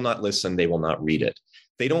because they will not listen, they will not read it.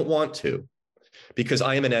 They don't want to, because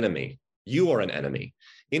I am an enemy. You are an enemy.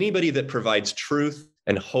 Anybody that provides truth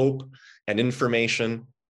and hope and information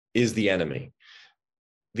is the enemy.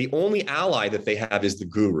 The only ally that they have is the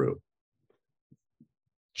guru.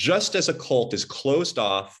 Just as a cult is closed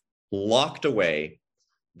off, locked away,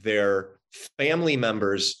 their family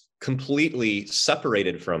members completely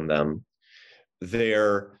separated from them,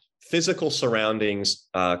 their physical surroundings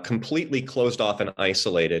completely closed off and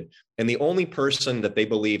isolated, and the only person that they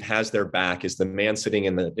believe has their back is the man sitting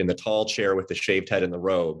in the tall chair with the shaved head and the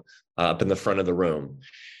robe up in the front of the room.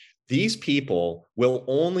 these people will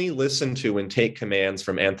only listen to and take commands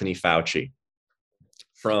from Anthony Fauci,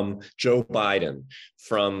 from Joe Biden,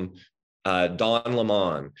 from Don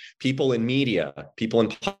Lemon, people in media, people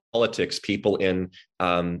in politics, people in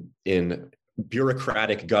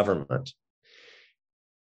bureaucratic government.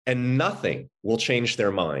 And nothing will change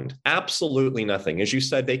their mind. Absolutely nothing. As you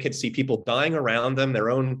said, they could see people dying around them, their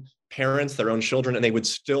own parents, their own children, and they would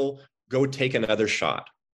still go take another shot.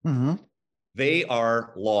 Mm-hmm. They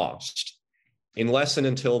are lost unless and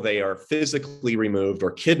until they are physically removed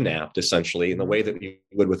or kidnapped, essentially, in the way that you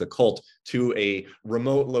would with a cult, to a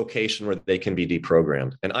remote location where they can be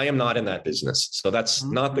deprogrammed. And I am not in that business. So that's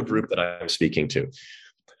not the group that I'm speaking to.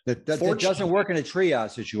 That doesn't work in a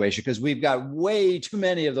triage situation because we've got way too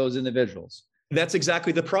many of those individuals. That's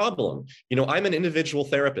exactly the problem. I'm an individual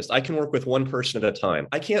therapist. I can work with one person at a time.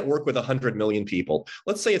 I can't work with 100 million people.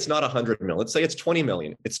 Let's say it's not 100 million. Let's say it's 20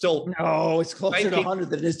 million. It's still... No, it's closer to 100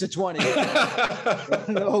 than it is to 20.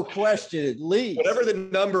 No question, at least. Whatever the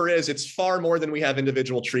number is, it's far more than we have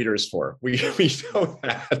individual treaters for. We know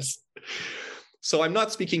that. So I'm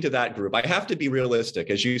not speaking to that group. I have to be realistic.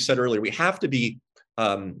 As you said earlier, we have to be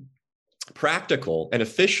practical and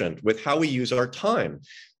efficient with how we use our time.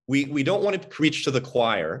 We don't want to preach to the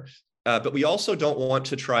choir, but we also don't want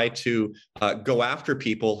to try to go after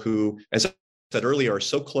people who, as I said earlier, are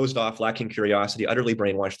so closed off, lacking curiosity, utterly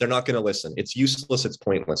brainwashed. They're not going to listen. It's useless. It's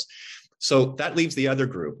pointless. So that leaves the other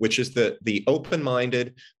group, which is the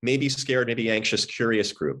open-minded, maybe scared, maybe anxious,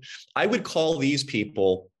 curious group. I would call these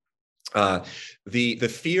people the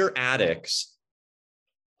fear addicts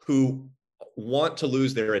who want to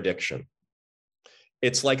lose their addiction.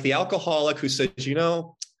 It's like the alcoholic who says,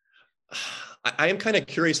 I am kind of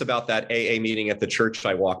curious about that AA meeting at the church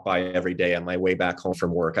I walk by every day on my way back home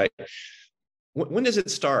from work. When does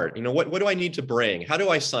it start? What do I need to bring? How do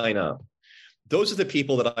I sign up? Those are the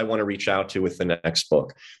people that I want to reach out to with the next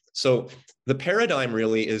book. So the paradigm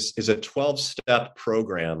really is a 12-step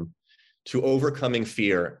program to overcoming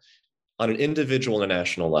fear on an individual and a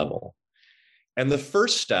national level. And the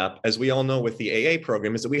first step, as we all know with the AA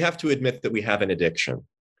program, is that we have to admit that we have an addiction.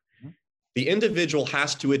 The individual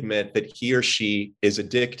has to admit that he or she is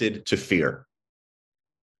addicted to fear.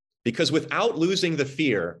 Because without losing the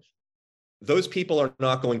fear, those people are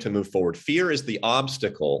not going to move forward. Fear is the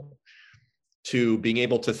obstacle to being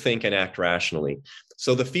able to think and act rationally.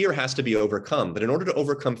 So the fear has to be overcome. But in order to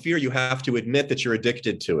overcome fear, you have to admit that you're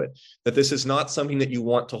addicted to it, that this is not something that you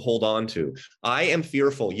want to hold on to. I am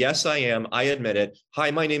fearful. Yes, I am. I admit it. Hi,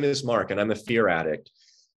 my name is Mark, and I'm a fear addict.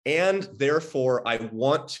 And therefore, I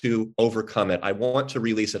want to overcome it. I want to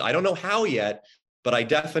release it. I don't know how yet, but I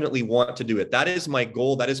definitely want to do it. That is my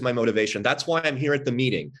goal. That is my motivation. That's why I'm here at the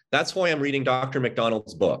meeting. That's why I'm reading Dr.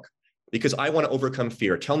 McDonald's book, because I want to overcome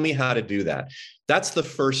fear. Tell me how to do that. That's the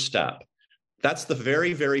first step. That's the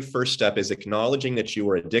very, very first step, is acknowledging that you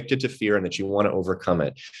are addicted to fear and that you want to overcome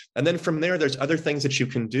it. And then from there, there's other things that you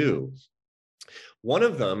can do. One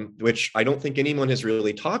of them, which I don't think anyone has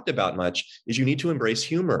really talked about much, is you need to embrace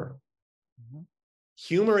humor. Mm-hmm.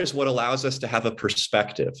 Humor is what allows us to have a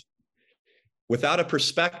perspective. Without a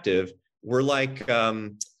perspective, we're like,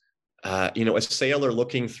 a sailor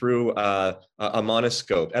looking through a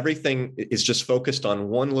monoscope. Everything is just focused on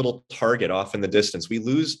one little target off in the distance. We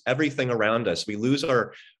lose everything around us. We lose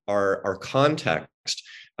our context.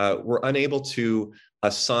 We're unable to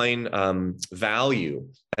assign value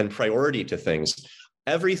and priority to things.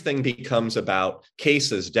 Everything becomes about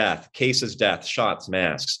cases, death, shots,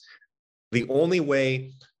 masks. The only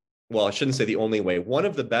way, well, I shouldn't say the only way, one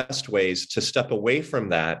of the best ways to step away from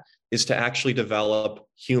that is to actually develop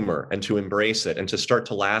humor and to embrace it and to start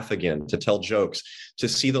to laugh again, to tell jokes, to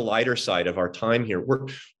see the lighter side of our time here.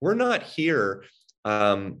 We're not here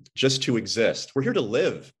just to exist. We're here to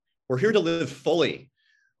live. We're here to live fully.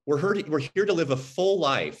 We're here to live a full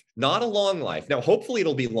life, not a long life. Now, hopefully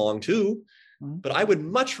it'll be long too, but I would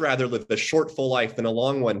much rather live a short, full life than a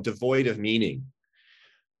long one devoid of meaning.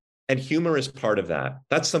 And humor is part of that.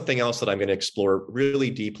 That's something else that I'm going to explore really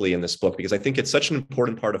deeply in this book, because I think it's such an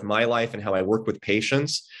important part of my life and how I work with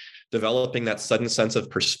patients, developing that sudden sense of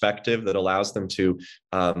perspective that allows them to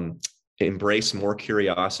embrace more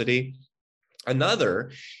curiosity.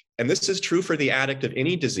 Another, and this is true for the addict of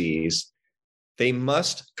any disease, they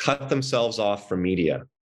must cut themselves off from media,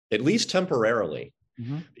 at least temporarily,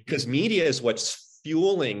 because media is what's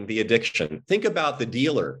fueling the addiction. Think about the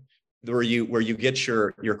dealer where you get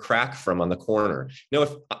your crack from on the corner. Now, if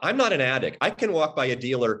I'm not an addict, I can walk by a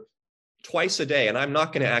dealer twice a day and I'm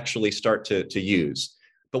not going to actually start to use.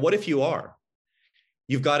 But what if you are?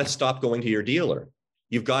 You've got to stop going to your dealer.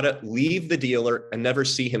 You've got to leave the dealer and never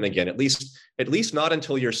see him again, at least not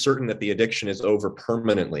until you're certain that the addiction is over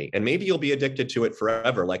permanently. And maybe you'll be addicted to it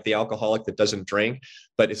forever, like the alcoholic that doesn't drink.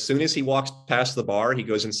 But as soon as he walks past the bar, he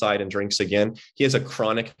goes inside and drinks again. He has a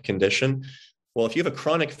chronic condition. Well, if you have a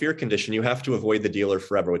chronic fear condition, you have to avoid the dealer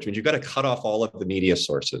forever, which means you've got to cut off all of the media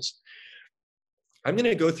sources. I'm going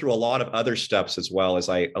to go through a lot of other steps as well as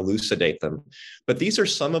I elucidate them. But these are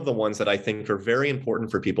some of the ones that I think are very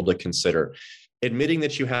important for people to consider. Admitting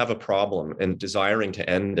that you have a problem and desiring to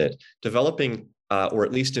end it, developing or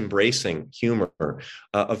at least embracing humor,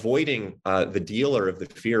 avoiding the dealer of the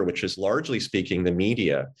fear, which is largely speaking the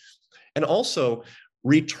media, and also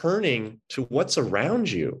returning to what's around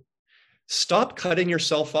you. Stop cutting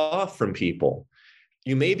yourself off from people.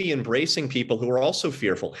 You may be embracing people who are also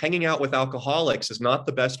fearful. Hanging out with alcoholics is not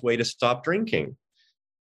the best way to stop drinking.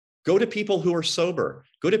 Go to people who are sober.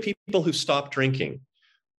 Go to people who stop drinking.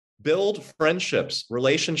 Build friendships,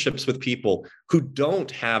 relationships with people who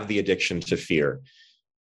don't have the addiction to fear.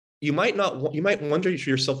 You might wonder to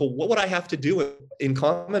yourself, well, what would I have to do in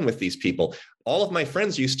common with these people? All of my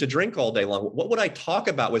friends used to drink all day long. What would I talk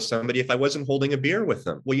about with somebody if I wasn't holding a beer with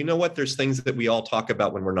them? Well, you know what? There's things that we all talk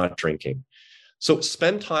about when we're not drinking. So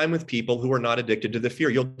spend time with people who are not addicted to the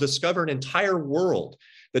fear. You'll discover an entire world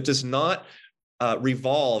that does not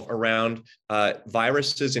revolve around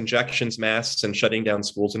viruses, injections, masks, and shutting down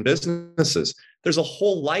schools and businesses. There's a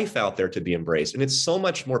whole life out there to be embraced. And it's so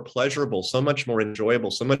much more pleasurable, so much more enjoyable,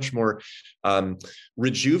 so much more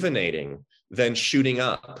rejuvenating than shooting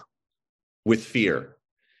up with fear.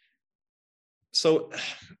 So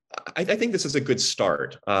I think this is a good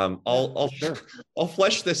start. I'll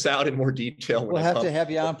flesh this out in more detail. We'll have to have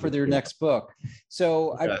you on for your next book.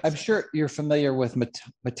 So yes. I'm sure you're familiar with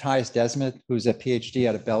Matthias Desmet, who's a PhD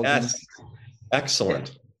out of Belgium. Yes,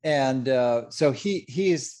 excellent. And so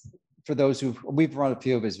he's, for those we've run a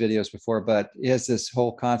few of his videos before, but he has this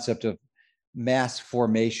whole concept of mass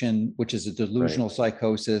formation, which is a delusional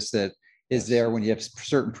psychosis that is there when you have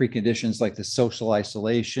certain preconditions like the social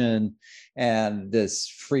isolation and this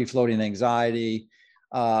free-floating anxiety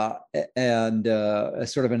and a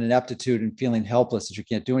sort of an ineptitude and feeling helpless that you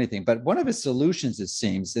can't do anything. But one of his solutions, it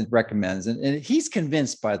seems, and recommends, and he's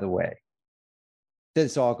convinced, by the way, that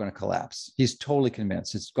it's all going to collapse. He's totally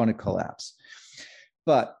convinced it's going to collapse.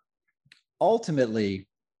 But ultimately,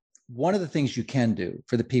 one of the things you can do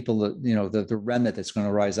for the people that, the remnant that's going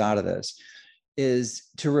to rise out of this is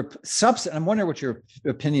to substitute. I'm wondering what your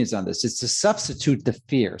opinion is on this. It's to substitute the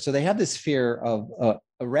fear. So they have this fear of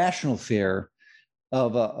a rational fear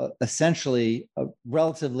of essentially a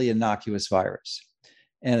relatively innocuous virus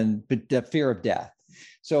and the fear of death.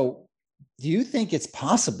 So do you think it's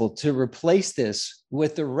possible to replace this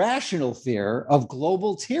with the rational fear of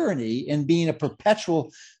global tyranny and being a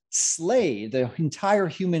perpetual slave, the entire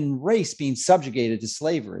human race being subjugated to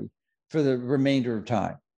slavery for the remainder of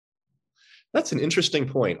time? That's an interesting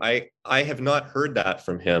point. I have not heard that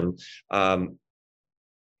from him.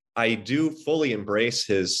 I do fully embrace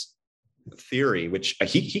his theory, which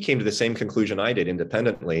he came to the same conclusion I did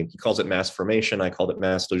independently. He calls it mass formation. I called it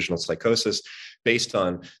mass delusional psychosis, based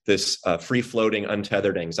on this free-floating,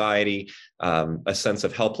 untethered anxiety, a sense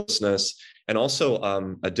of helplessness, and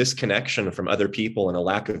also a disconnection from other people and a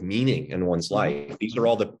lack of meaning in one's life. These are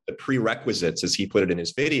all the prerequisites, as he put it in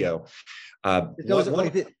his video. Those are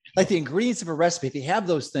like the ingredients of a recipe. If you have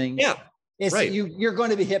those things, you're going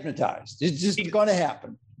to be hypnotized. It's just going to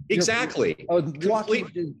happen. Exactly.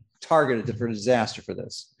 Walking targeted for disaster for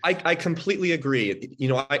this. I completely agree.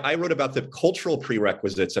 I wrote about the cultural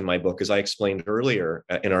prerequisites in my book, as I explained earlier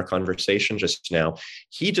in our conversation just now.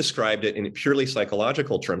 He described it in purely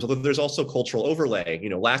psychological terms, although there's also cultural overlay,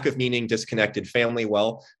 lack of meaning, disconnected family.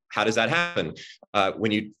 Well, how does that happen?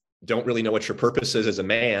 When you don't really know what your purpose is as a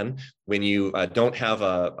man, when you don't have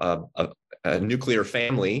a nuclear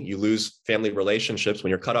family, you lose family relationships,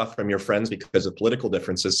 when you're cut off from your friends because of political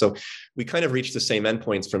differences. So we kind of reach the same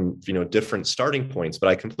endpoints from different starting points, but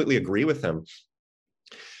I completely agree with him.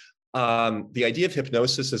 The idea of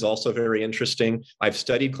hypnosis is also very interesting. I've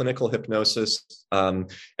studied clinical hypnosis.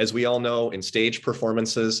 As we all know, in stage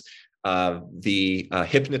performances, the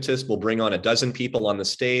hypnotist will bring on a dozen people on the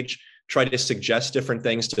stage, try to suggest different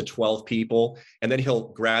things to 12 people, and then he'll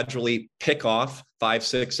gradually pick off 5,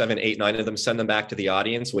 6, 7, 8, 9 of them, send them back to the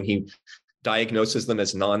audience when he diagnoses them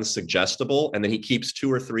as non-suggestible, and then he keeps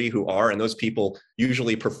 2 or 3 who are, and those people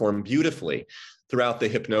usually perform beautifully throughout the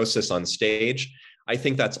hypnosis on stage. I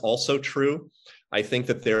think that's also true. I think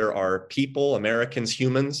that there are people, Americans,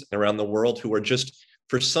 humans around the world who are just,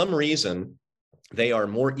 for some reason, they are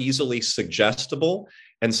more easily suggestible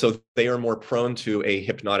And so they are more prone to a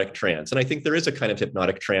hypnotic trance. And I think there is a kind of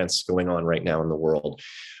hypnotic trance going on right now in the world.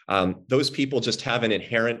 Those people just have an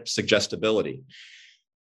inherent suggestibility.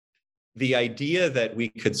 The idea that we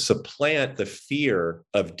could supplant the fear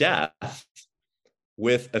of death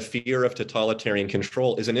with a fear of totalitarian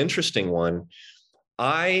control is an interesting one.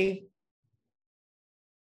 I'm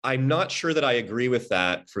not sure that I agree with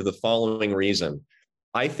that for the following reason.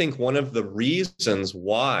 I think one of the reasons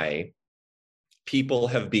why people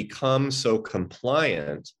have become so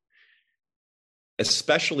compliant,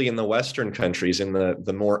 especially in the Western countries, in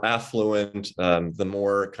the more affluent, the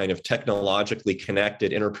more kind of technologically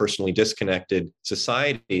connected, interpersonally disconnected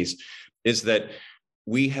societies, is that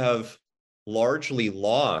we have largely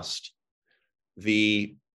lost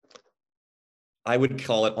the, I would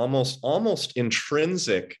call it almost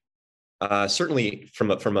intrinsic, certainly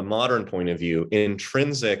from a modern point of view,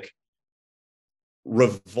 intrinsic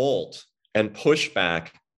revolt and pushback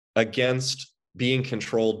against being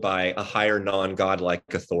controlled by a higher non-godlike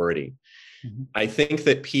authority. Mm-hmm. I think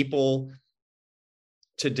that people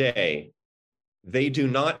today, they do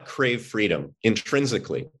not crave freedom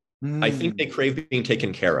intrinsically. I think they crave being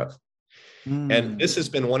taken care of. And this has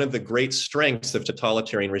been one of the great strengths of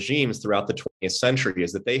totalitarian regimes throughout the 20th century,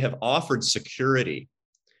 is that they have offered security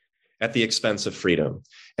at the expense of freedom.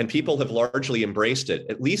 And people have largely embraced it,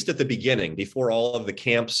 at least at the beginning, before all of the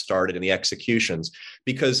camps started and the executions,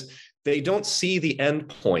 because they don't see the end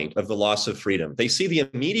point of the loss of freedom. They see the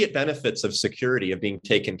immediate benefits of security, of being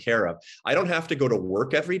taken care of. I don't have to go to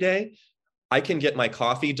work every day. I can get my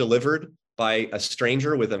coffee delivered by a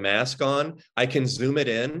stranger with a mask on. I can Zoom it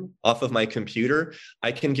in off of my computer.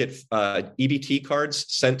 I can get EBT cards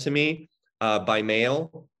sent to me by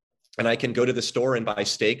mail. And I can go to the store and buy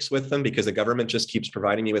steaks with them because the government just keeps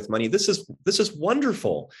providing me with money. This is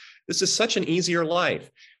wonderful. This is such an easier life.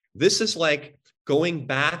 This is like going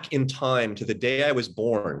back in time to the day I was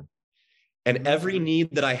born, and every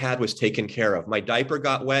need that I had was taken care of. My diaper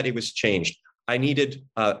got wet, it was changed. I needed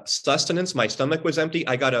sustenance. My stomach was empty.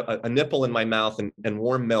 I got a nipple in my mouth and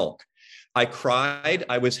warm milk. I cried.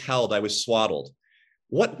 I was held. I was swaddled.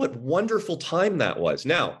 What wonderful time that was.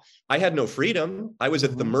 Now, I had no freedom. I was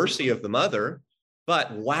at the mercy of the mother,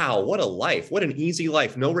 but wow, what a life. What an easy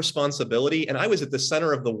life. No responsibility. And I was at the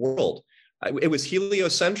center of the world. It was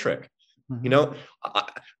heliocentric. Mm-hmm. You know,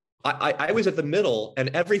 I was at the middle and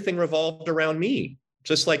everything revolved around me,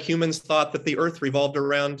 just like humans thought that the earth revolved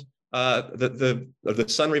around the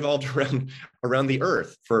sun revolved around the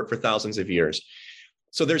earth for thousands of years.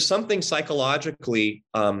 So there's something psychologically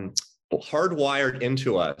hardwired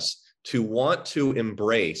into us to want to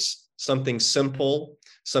embrace something simple,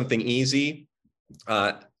 something easy,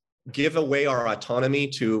 give away our autonomy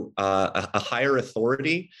to a higher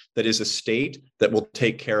authority that is a state that will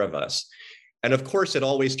take care of us. And of course, it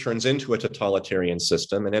always turns into a totalitarian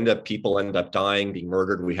system, and people end up dying, being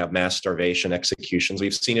murdered. We have mass starvation, executions.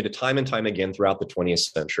 We've seen it time and time again throughout the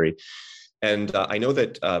 20th century. And I know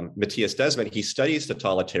that Matthias Desmet, he studies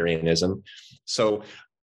totalitarianism. So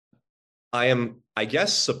I am, I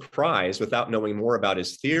guess, surprised, without knowing more about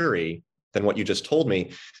his theory than what you just told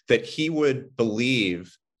me, that he would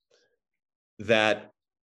believe that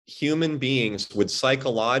human beings would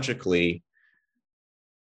psychologically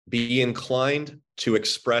be inclined to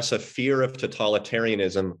express a fear of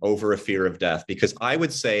totalitarianism over a fear of death. Because I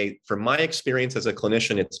would say, from my experience as a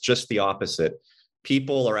clinician, it's just the opposite.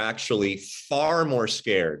 People are actually far more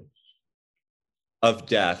scared of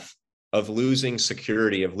death, of losing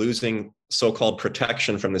security, of losing so-called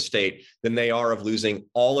protection from the state, than they are of losing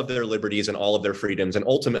all of their liberties and all of their freedoms, and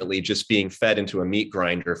ultimately just being fed into a meat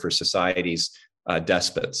grinder for society's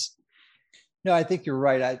despots. No, I think you're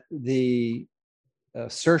right. The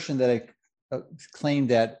assertion that I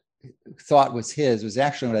claimed that thought was his was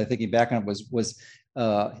actually, what I thinking back on it, was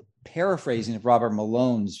paraphrasing of Robert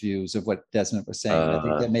Malone's views of what Desmet was saying. I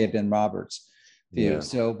think that may have been Robert's view. Yeah.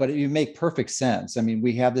 So, but it make perfect sense. I mean,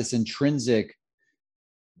 we have this intrinsic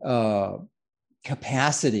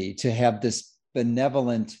capacity to have this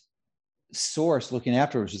benevolent source looking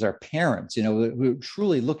after us, which is our parents, you know, we're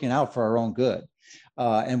truly looking out for our own good.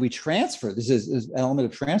 And we transfer, this is an element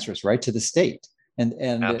of transfers, right, to the state. And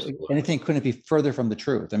anything couldn't be further from the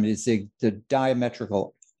truth. I mean, it's the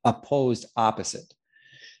diametrical opposed opposite.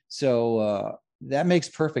 So that makes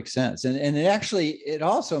perfect sense. And it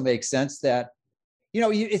also makes sense that, you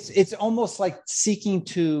know, it's almost like seeking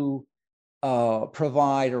to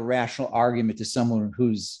provide a rational argument to someone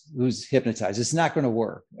who's hypnotized. It's not going to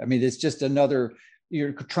work. I mean, it's just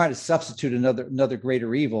you're trying to substitute another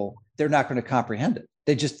greater evil. They're not going to comprehend it.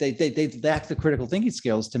 They lack the critical thinking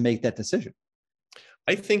skills to make that decision.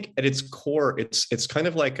 I think at its core, it's kind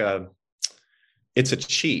of like it's a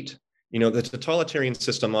cheat. The totalitarian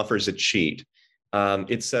system offers a cheat.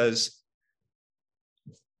 It says,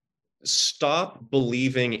 stop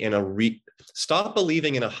believing in a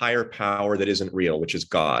higher power that isn't real, which is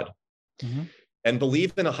God, and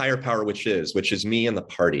believe in a higher power, which is me and the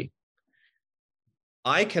party.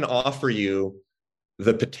 I can offer you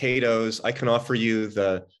the potatoes. I can offer you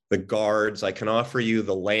the guards. I can offer you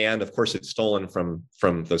the land. Of course, it's stolen from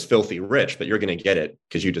those filthy rich, but you're going to get it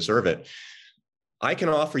because you deserve it. I can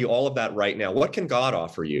offer you all of that right now. What can God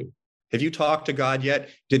offer you? Have you talked to God yet?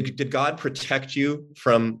 Did God protect you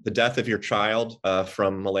from the death of your child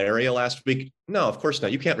from malaria last week? No, of course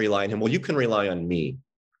not. You can't rely on him. Well, you can rely on me.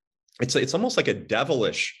 It's almost like a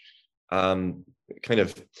devilish kind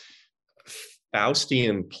of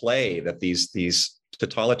Faustian play that these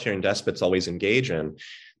totalitarian despots always engage in,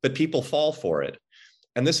 but people fall for it.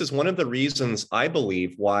 And this is one of the reasons I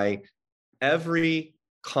believe why every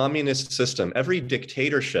communist system, every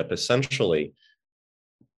dictatorship essentially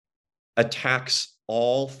attacks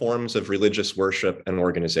all forms of religious worship and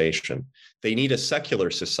organization. They need a secular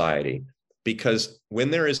society, because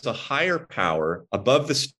when there is a higher power above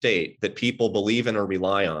the state that people believe in or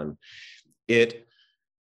rely on, it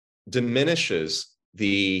diminishes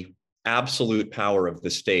the absolute power of the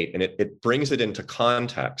state, and it brings it into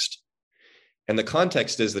context. And the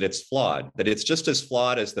context is that it's flawed, that it's just as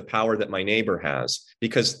flawed as the power that my neighbor has,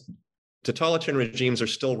 because totalitarian regimes are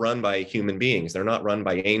still run by human beings. They're not run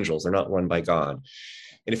by angels. They're not run by God.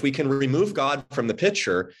 And if we can remove God from the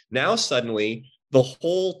picture, now suddenly the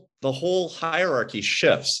whole hierarchy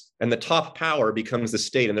shifts and the top power becomes the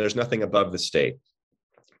state, and there's nothing above the state.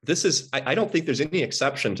 I don't think there's any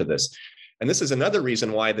exception to this. And this is another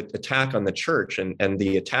reason why the attack on the church and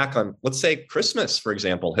the attack on, let's say, Christmas, for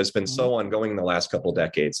example, has been so ongoing in the last couple of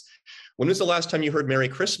decades. When was the last time you heard Merry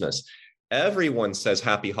Christmas? Everyone says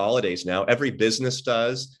happy holidays now. Every business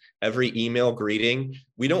does, every email greeting.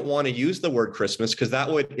 We don't want to use the word Christmas because that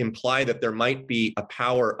would imply that there might be a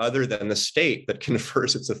power other than the state that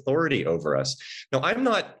confers its authority over us. Now, I'm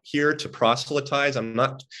not here to proselytize. I'm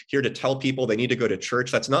not here to tell people they need to go to church.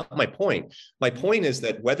 That's not my point. My point is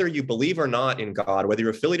that whether you believe or not in God, whether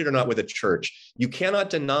you're affiliated or not with a church, you cannot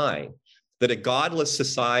deny that a godless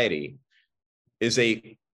society is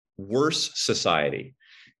a worse society,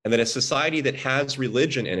 and that a society that has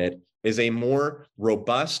religion in it is a more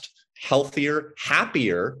robust, healthier,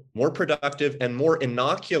 happier, more productive, and more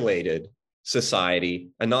inoculated society,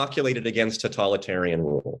 inoculated against totalitarian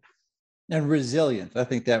rule. And resilient. I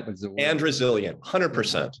think that was the word. And resilient,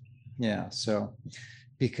 100%. Yeah. So,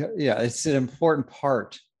 it's an important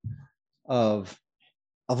part of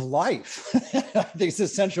life. I think it's the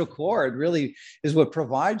essential core. It really is what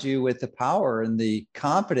provides you with the power and the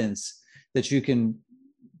confidence that you can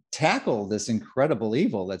tackle this incredible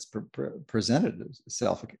evil that's presented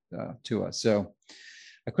itself to us. So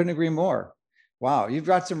I couldn't agree more. Wow, you've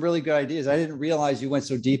got some really good ideas. I didn't realize you went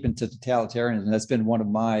so deep into totalitarianism. That's been one of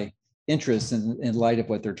my interests in light of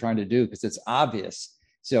what they're trying to do, because it's obvious.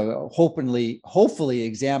 So hopefully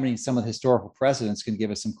examining some of the historical precedents can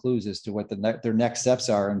give us some clues as to what their next steps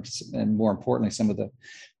are, and more importantly, some of the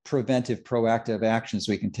preventive, proactive actions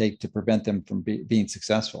we can take to prevent them from being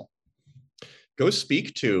successful. Go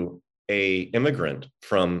speak to an immigrant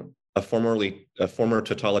from a former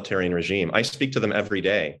totalitarian regime. I speak to them every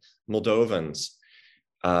day. Moldovans,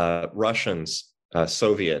 Russians,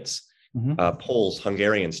 Soviets, Poles,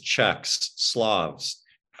 Hungarians, Czechs, Slavs,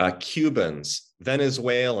 Cubans,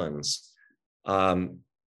 Venezuelans,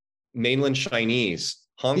 mainland Chinese,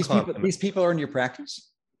 Hong Kong. These people are in your practice?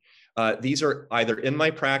 These are either in my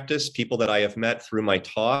practice, people that I have met through my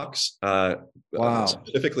talks,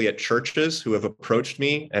 specifically at churches who have approached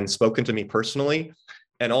me and spoken to me personally,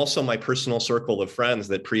 and also my personal circle of friends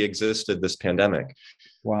that pre-existed this pandemic.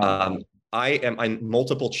 Wow. I am in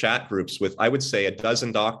multiple chat groups with, I would say, a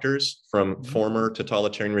dozen doctors from former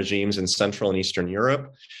totalitarian regimes in Central and Eastern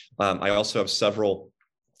Europe. I also have several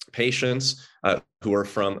patients who are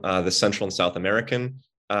from the Central and South American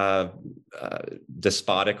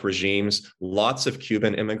despotic regimes, lots of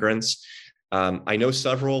Cuban immigrants. I know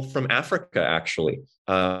several from Africa, actually,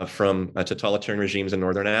 from totalitarian regimes in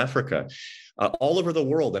Northern Africa, all over the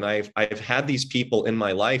world. And I've had these people in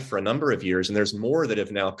my life for a number of years, and there's more that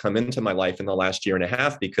have now come into my life in the last year and a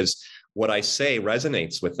half, because what I say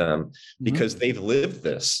resonates with them because they've lived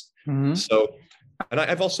this. So, and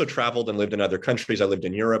I've also traveled and lived in other countries. I lived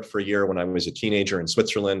in Europe for a year when I was a teenager, in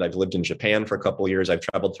Switzerland. I've lived in Japan for a couple of years. I've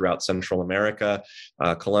traveled throughout Central America,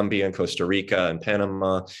 Colombia and Costa Rica and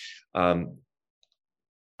Panama.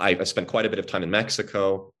 I spent quite a bit of time in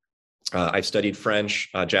Mexico. I've studied French,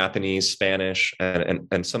 Japanese, Spanish,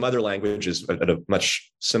 and some other languages at a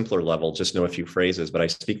much simpler level, just know a few phrases, but I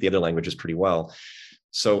speak the other languages pretty well.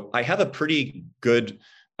 So I have a pretty good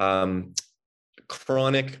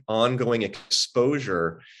chronic ongoing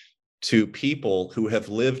exposure to people who have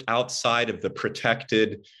lived outside of the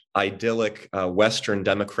protected, idyllic Western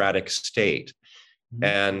democratic state. Mm-hmm.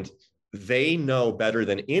 And they know better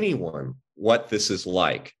than anyone what this is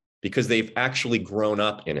like because they've actually grown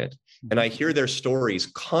up in it. And I hear their stories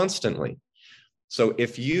constantly. So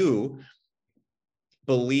if you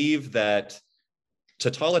believe that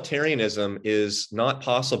totalitarianism is not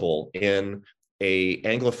possible in an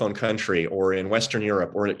Anglophone country or in Western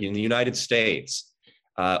Europe or in the United States,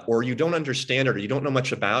 or you don't understand it or you don't know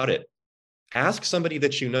much about it, ask somebody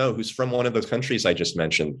that you know who's from one of those countries I just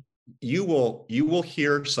mentioned. You will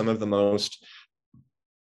hear some of the most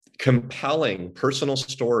compelling personal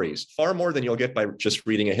stories, far more than you'll get by just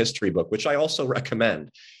reading a history book, which I also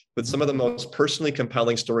recommend. But some of the most personally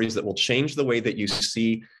compelling stories that will change the way that you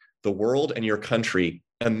see the world and your country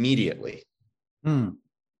immediately.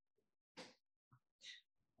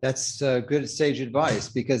 That's good sage advice,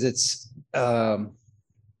 because it's,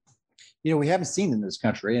 we haven't seen in this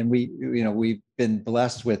country, and we've been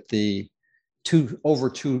blessed with the over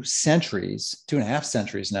 2 centuries, 2.5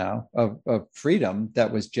 centuries now of freedom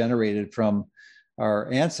that was generated from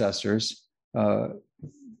our ancestors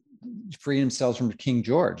freeing themselves from King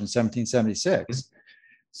George in 1776.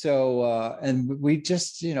 So, and we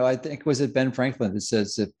just, I think, was it Ben Franklin that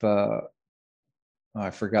says,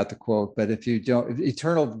 I forgot the quote, but if you don't,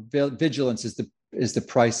 eternal vigilance is the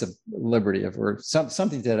price of liberty, or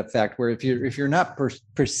something to that effect, where if you're not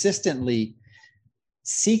persistently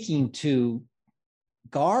seeking to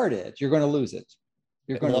guard it, you're going to lose it.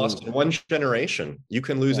 You're going to lose it in one generation. You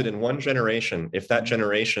can lose it in one generation if that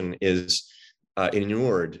generation is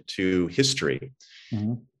inured to history.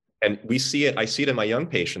 Mm-hmm. And we see it. I see it in my young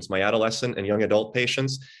patients, my adolescent and young adult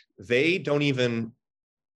patients. They don't even.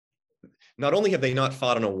 Not only have they not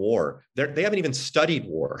fought in a war, they haven't even studied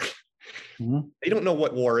war. Mm-hmm. They don't know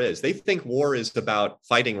what war is. They think war is about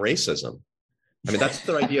fighting racism. I mean, that's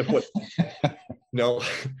their idea of what. No,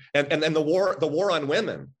 and the war on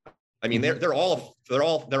women. I mean, they're all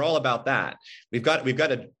about that. We've got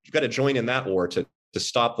to join in that war to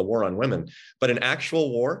stop the war on women. But an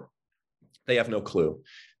actual war, they have no clue.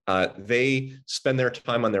 They spend their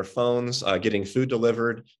time on their phones, getting food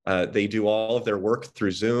delivered. They do all of their work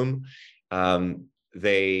through Zoom.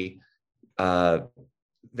 They live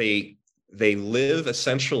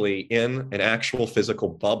essentially in an actual physical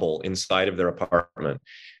bubble inside of their apartment.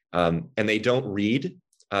 And they don't read.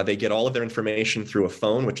 They get all of their information through a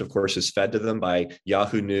phone, which of course is fed to them by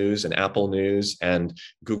Yahoo News and Apple News and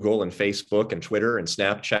Google and Facebook and Twitter and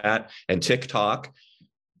Snapchat and TikTok.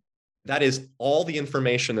 That is all the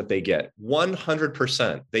information that they get,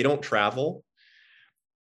 100%. They don't travel.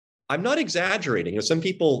 I'm not exaggerating. Some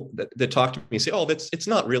people that talk to me say, oh, it's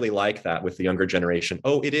not really like that with the younger generation.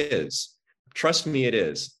 Oh, it is. Trust me, it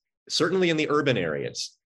is. Certainly in the urban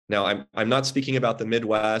areas. Now, I'm not speaking about the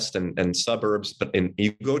Midwest and suburbs, but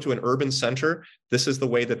you go to an urban center, this is the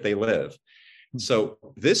way that they live. So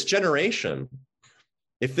this generation,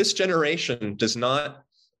 if this generation does not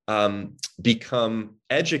become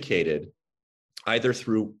educated, either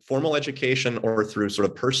through formal education or through sort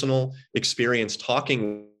of personal experience,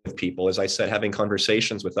 talking with people, as I said, having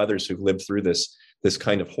conversations with others who've lived through this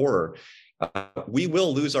kind of horror, we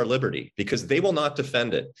will lose our liberty because they will not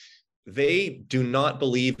defend it. They do not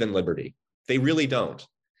believe in liberty. They really don't.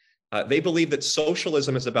 They believe that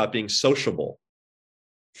socialism is about being sociable.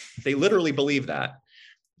 They literally believe that.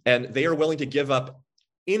 And they are willing to give up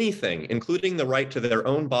anything, including the right to their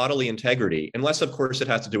own bodily integrity, unless, of course, it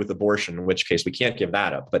has to do with abortion, in which case we can't give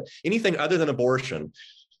that up. But anything other than abortion,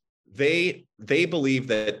 they believe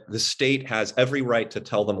that the state has every right to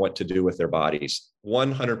tell them what to do with their bodies,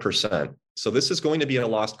 100%. So this is going to be a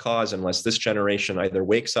lost cause unless this generation either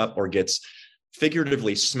wakes up or gets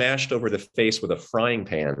figuratively smashed over the face with a frying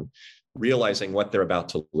pan, realizing what they're about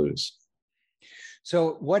to lose.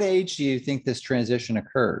 So what age do you think this transition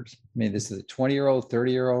occurred? I mean, this is a 20-year-old,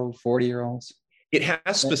 30-year-old, 40-year-olds? It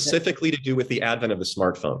has specifically to do with the advent of the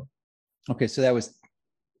smartphone. Okay, so that was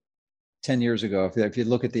 10 years ago. If you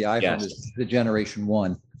look at the iPhone, yes. It's the generation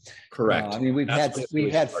 1. Correct. I mean, we've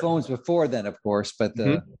had phones before then, of course, but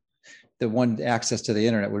the one access to the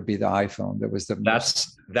internet would be the iPhone.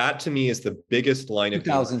 That to me is the biggest line of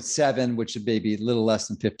 2007, which would be a little less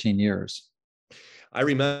than 15 years. I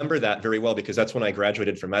remember that very well because that's when I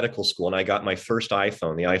graduated from medical school and I got my first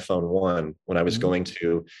iPhone, the iPhone 1, when I was going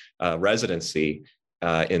to residency.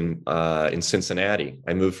 in Cincinnati.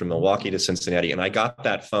 I moved from Milwaukee to Cincinnati, and I got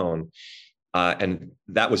that phone. And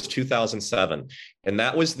that was 2007. And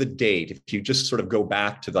that was the date. If you just sort of go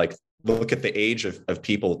back to like, look at the age of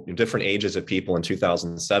people, different ages of people in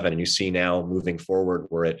 2007, and you see now moving forward,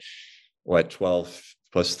 we're at what, 12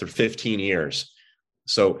 plus 15 years.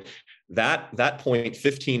 So that point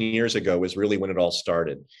 15 years ago was really when it all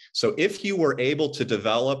started. So if you were able to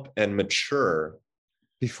develop and mature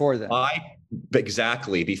before then,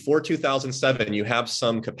 exactly, before 2007, you have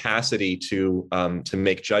some capacity to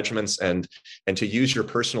make judgments and to use your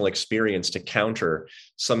personal experience to counter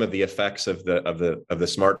some of the effects of the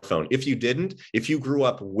smartphone. If you didn't, if you grew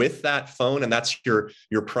up with that phone and that's your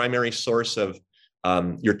primary source of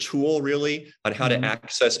your tool really on how to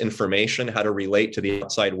access information, how to relate to the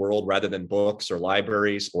outside world rather than books or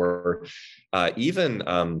libraries or even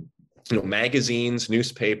magazines,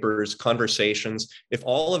 newspapers, conversations. If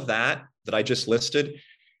all of that I just listed,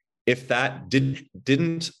 if that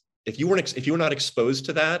if you were not exposed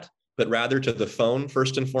to that, but rather to the phone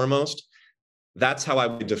first and foremost, that's how I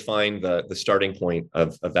would define the starting point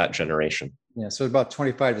of that generation. Yeah, so about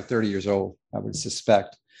 25 to 30 years old, I would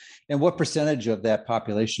suspect. And what percentage of that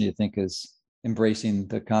population do you think is embracing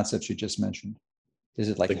the concepts you just mentioned? Is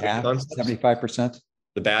it like half, 75%?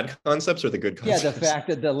 The bad concepts or the good concepts? Yeah, the fact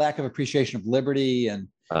that the lack of appreciation of liberty and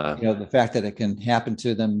the fact that it can happen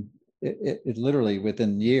to them it literally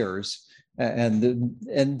within years, and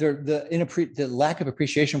the lack of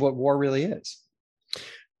appreciation of what war really is.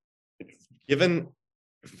 Given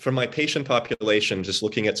from my patient population, just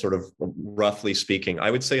looking at sort of roughly speaking, I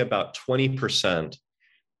would say about 20%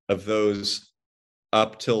 of those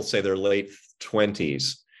up till say their late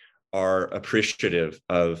 20s are appreciative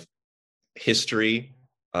of history,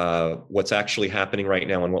 what's actually happening right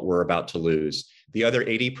now and what we're about to lose. The other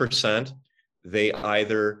 80%, they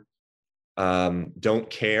either don't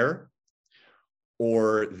care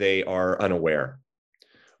or they are unaware.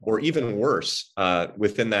 Or even worse,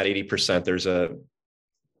 within that 80%, there's a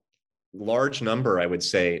large number, I would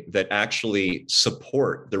say, that actually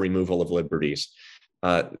support the removal of liberties.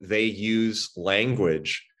 They use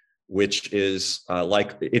language which is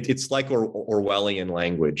it's like Orwellian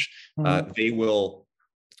language. They will,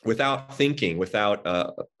 without thinking, without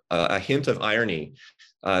a hint of irony,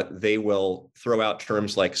 they will throw out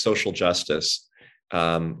terms like social justice,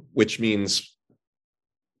 which means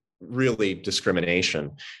really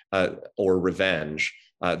discrimination or revenge.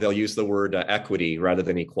 They'll use the word equity rather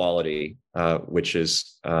than equality, which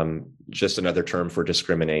is just another term for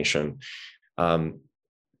discrimination.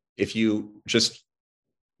 If you just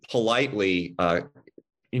politely,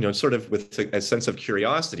 sort of with a sense of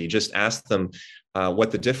curiosity, just ask them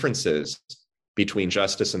what the difference is between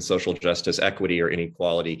justice and social justice, equity or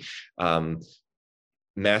inequality,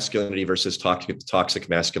 masculinity versus toxic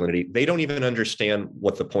masculinity. They don't even understand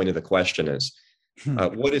what the point of the question is.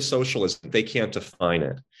 What is socialism? They can't define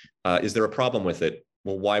it. Is there a problem with it?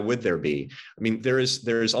 Well, why would there be? I mean, there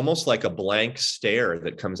is almost like a blank stare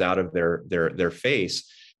that comes out of their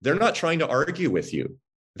face. They're not trying to argue with you.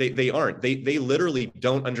 They aren't. They literally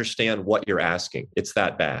don't understand what you're asking. It's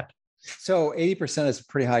that bad. So 80% is a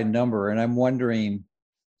pretty high number. And I'm wondering,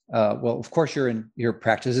 well, of course, your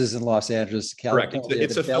practice is in Los Angeles, California. Correct.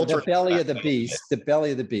 It's a filter. The belly of the beast. The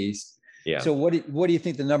belly of the beast. Yeah. So what do you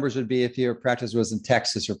think the numbers would be if your practice was in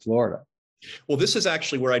Texas or Florida? Well, this is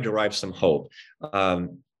actually where I derive some hope. I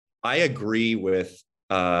agree with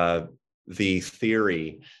the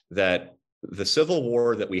theory that the civil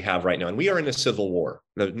war that we have right now, and we are in a civil war,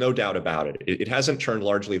 no doubt about it. It hasn't turned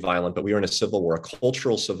largely violent, but we are in a civil war, a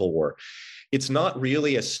cultural civil war. It's not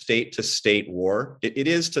really a state-to-state war. It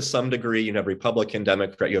is to some degree. You have Republican,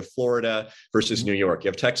 Democrat. You have Florida versus New York. You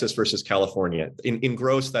have Texas versus California. In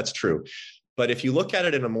gross, that's true. But if you look at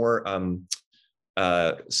it in a more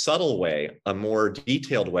subtle way, a more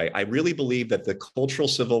detailed way, I really believe that the cultural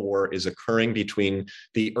civil war is occurring between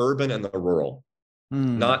the urban and the rural,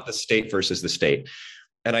 not the state versus the state.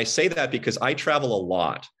 And I say that because I travel a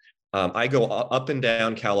lot. I go up and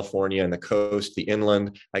down California and the coast, the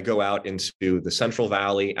inland. I go out into the Central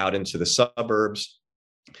Valley, out into the suburbs.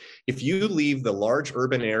 If you leave the large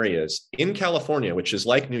urban areas in California, which is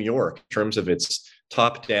like New York in terms of its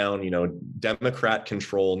top-down, Democrat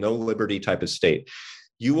control, no liberty type of state,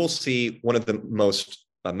 you will see one of the most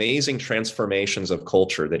amazing transformations of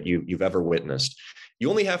culture that you've ever witnessed. You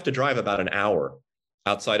only have to drive about an hour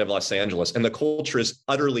outside of Los Angeles, and the culture is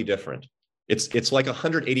utterly different. It's like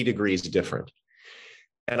 180 degrees different.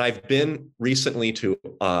 And I've been recently to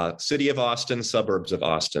city of Austin, suburbs of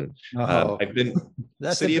Austin. I've been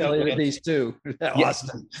that's city a belly of of the beast too.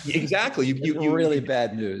 Austin. Exactly. You really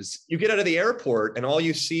bad news. You get out of the airport and all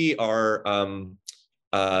you see are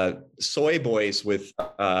soy boys with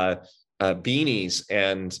beanies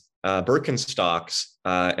and Birkenstocks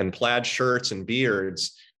and plaid shirts and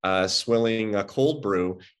beards, swilling a cold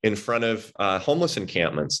brew in front of homeless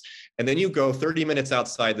encampments. And then you go 30 minutes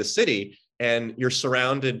outside the city and you're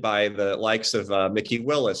surrounded by the likes of Mickey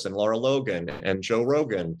Willis and Laura Logan and Joe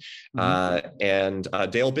Rogan and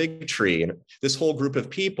Dale Bigtree and this whole group of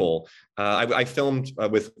people. I filmed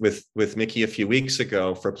with Mickey a few weeks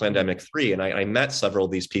ago for Plandemic 3, and I met several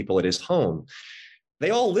of these people at his home. They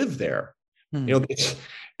all live there. You know,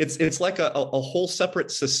 it's like a whole separate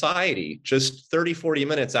society, just 30, 40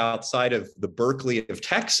 minutes outside of the Berkeley of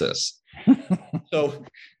Texas. So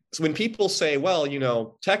when people say, well, you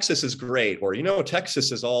know, Texas is great, or, you know,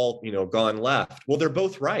 Texas is all, you know, gone left. Well, they're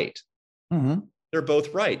both right. They're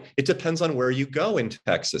both right. It depends on where you go in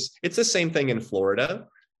Texas. It's the same thing in Florida.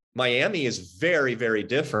 Miami is very, very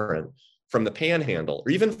different from the Panhandle,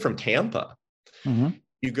 or even from Tampa.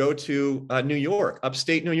 You go to New York,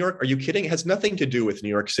 upstate New York. Are you kidding? It has nothing to do with New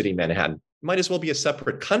York City, Manhattan. Might as well be a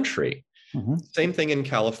separate country. Same thing in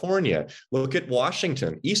California. Look at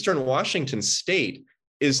Washington. Eastern Washington state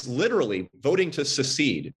is literally voting to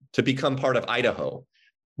secede, to become part of Idaho.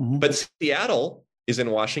 But Seattle is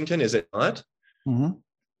in Washington, is it not?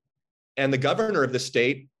 And the governor of the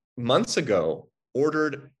state months ago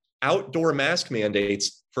ordered outdoor mask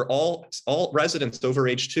mandates for all residents over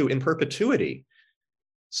age 2 in perpetuity.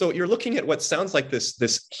 So you're looking at what sounds like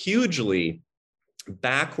this hugely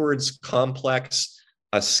backwards, complex,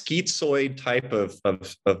 a schizoid type of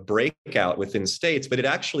breakout within states, but it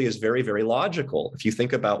actually is very, very logical. If you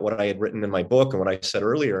think about what I had written in my book and what I said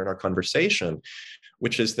earlier in our conversation,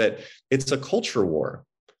 which is that it's a culture war.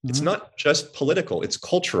 It's not just political, it's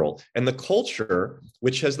cultural. And the culture,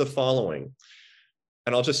 which has the following,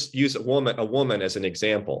 and I'll just use a woman as an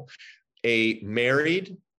example, a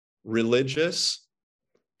married, religious,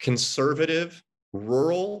 conservative,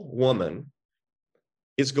 rural woman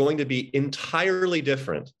is going to be entirely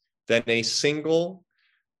different than a single,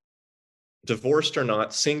 divorced or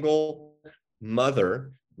not, single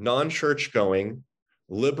mother, non-church going,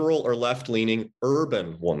 liberal or left-leaning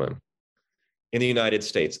urban woman in the United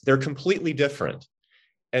States. They're completely different.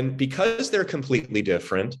 And because they're completely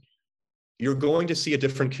different, you're going to see a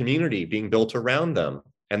different community being built around them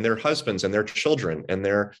and their husbands and their children and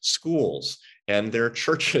their schools and their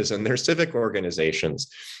churches and their civic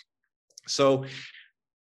organizations. So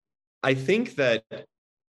I think that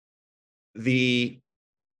the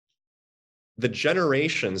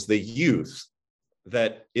generations, the youth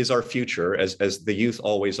that is our future, as the youth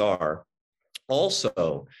always are,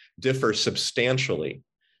 also differ substantially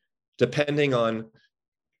depending on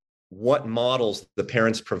what models the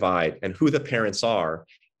parents provide and who the parents are.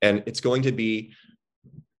 And it's going to be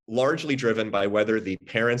largely driven by whether the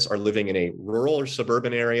parents are living in a rural or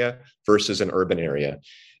suburban area versus an urban area.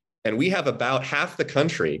 And we have about half the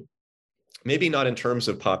country, maybe not in terms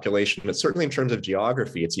of population, but certainly in terms of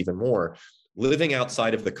geography, it's even more, living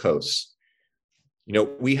outside of the coasts. You know,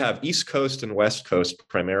 we have East Coast and West Coast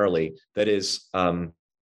primarily that is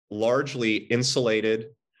largely insulated,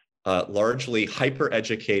 largely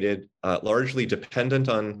hyper-educated, largely dependent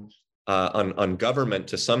on government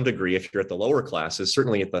to some degree if you're at the lower classes.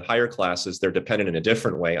 Certainly at the higher classes, they're dependent in a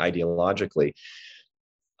different way ideologically.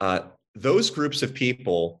 Those groups of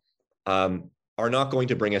people are not going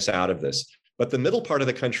to bring us out of this. But the middle part of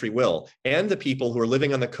the country will, and the people who are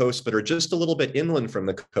living on the coast but are just a little bit inland from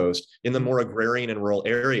the coast in the more agrarian and rural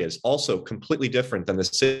areas, also completely different than the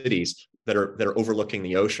cities that are overlooking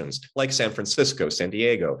the oceans, like San Francisco, San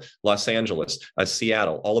Diego, Los Angeles,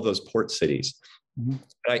 Seattle, all of those port cities.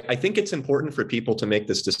 I think it's important for people to make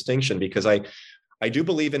this distinction because I do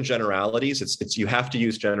believe in generalities. It's you have to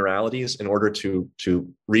use generalities in order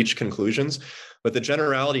to reach conclusions, but the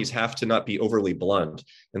generalities have to not be overly blunt.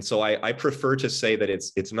 And so I prefer to say that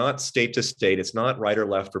it's not state to state, it's not right or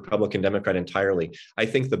left, Republican, Democrat entirely. I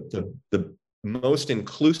think the most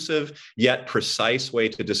inclusive yet precise way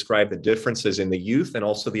to describe the differences in the youth and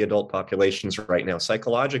also the adult populations right now,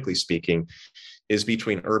 psychologically speaking, is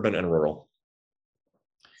between urban and rural.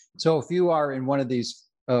 So if you are in one of these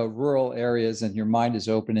rural areas and your mind is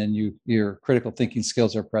open and your critical thinking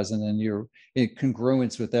skills are present and you're in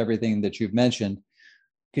congruence with everything that you've mentioned,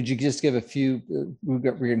 could you just give a few, we're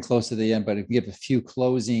getting close to the end, but give a few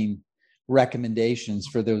closing recommendations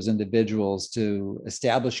for those individuals to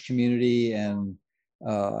establish community and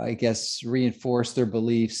I guess, reinforce their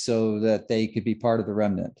beliefs so that they could be part of the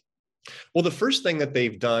remnant? Well, the first thing that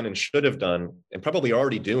they've done and should have done, and probably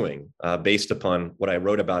already doing, based upon what I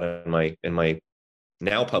wrote about in my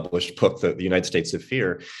now published book, the United States of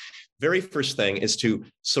Fear, very first thing is to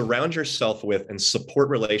surround yourself with and support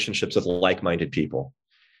relationships with like-minded people.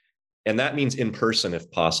 And that means in person if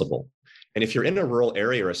possible. And if you're in a rural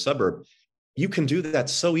area or a suburb, you can do that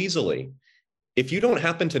so easily. If you don't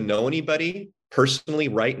happen to know anybody personally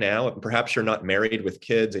right now, perhaps you're not married with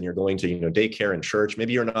kids and you're going to, daycare and church,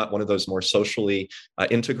 maybe you're not one of those more socially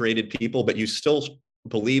integrated people, but you still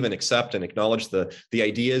believe and accept and acknowledge the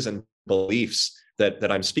ideas and beliefs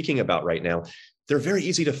that I'm speaking about right now, they're very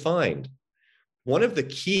easy to find. One of the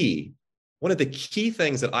key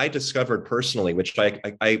things that I discovered personally, which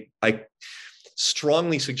I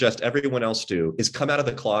strongly suggest everyone else do, is come out of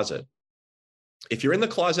the closet. If you're in the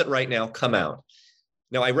closet right now, come out.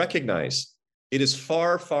 Now, I recognize it is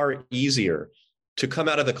far, far easier to come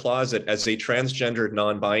out of the closet as a transgendered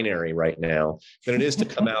non-binary right now than it is to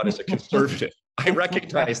come out as a conservative. I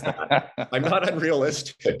recognize that. I'm not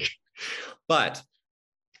unrealistic. But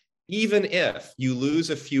even if you lose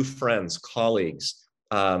a few friends, colleagues,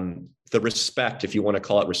 the respect, if you want to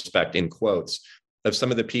call it respect in quotes, of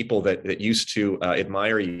some of the people that used to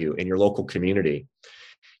admire you in your local community,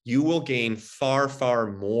 you will gain far,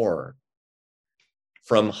 far more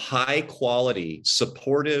from high quality,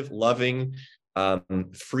 supportive, loving,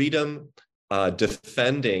 freedom,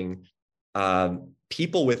 defending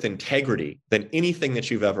people with integrity than anything that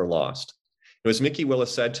you've ever lost. As Mikki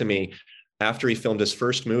Willis said to me after he filmed his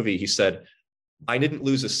first movie, he said, "I didn't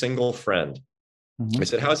lose a single friend." Mm-hmm. I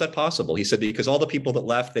said, "How is that possible?" He said, "Because all the people that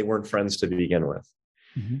left, they weren't friends to begin with."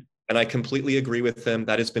 Mm-hmm. And I completely agree with him.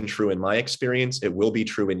 That has been true in my experience. It will be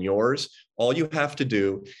true in yours. All you have to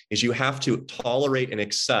do is you have to tolerate and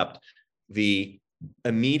accept the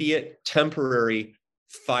immediate temporary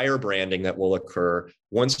firebranding that will occur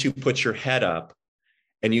once you put your head up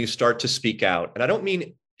and you start to speak out. And I don't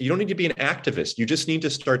mean you don't need to be an activist. You just need to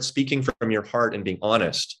start speaking from your heart and being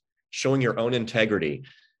honest, showing your own integrity.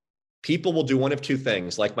 People will do one of two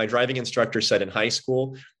things. Like my driving instructor said in high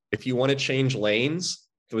school, if you want to change lanes,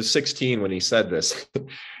 it was 16 when he said this.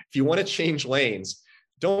 If you want to change lanes,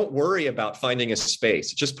 don't worry about finding a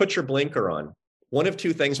space. Just put your blinker on. One of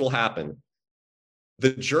two things will happen.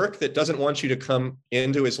 The jerk that doesn't want you to come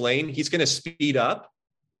into his lane, he's going to speed up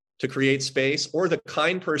to create space, or the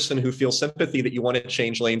kind person who feels sympathy that you want to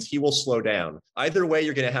change lanes, he will slow down. Either way,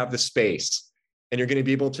 you're going to have the space and you're going to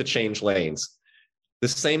be able to change lanes. The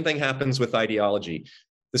same thing happens with ideology.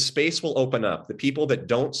 The space will open up. The people that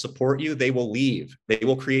don't support you, they will leave. They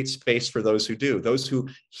will create space for those who do. Those who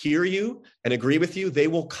hear you and agree with you, they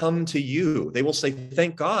will come to you. They will say,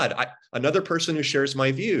 "Thank God, another person who shares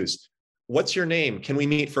my views. What's your name? Can we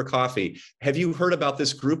meet for coffee? Have you heard about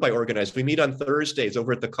this group I organized? We meet on Thursdays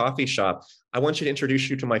over at the coffee shop. I want you to introduce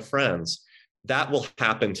you to my friends." That will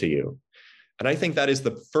happen to you. And I think that is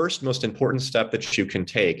the first most important step that you can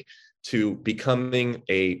take to becoming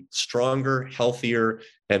a stronger, healthier,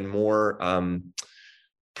 and more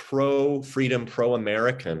pro-freedom,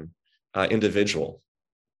 pro-American individual.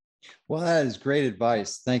 Well, that is great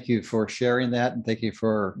advice. Thank you for sharing that. And thank you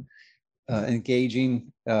for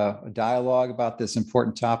engaging a dialogue about this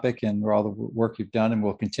important topic and all the work you've done and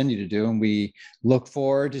will continue to do. And we look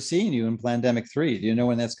forward to seeing you in Plandemic 3. Do you know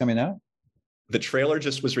when that's coming out? The trailer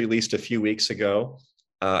just was released a few weeks ago.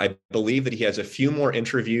 I believe that he has a few more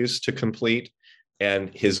interviews to complete,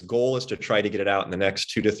 and his goal is to try to get it out in the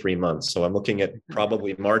next 2 to 3 months. So I'm looking at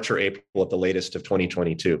probably March or April at the latest of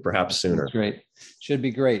 2022, perhaps sooner. That's great. Should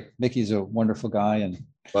be great. Mikki's a wonderful guy and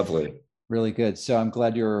lovely. Really good. So I'm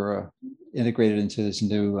glad you're integrated into this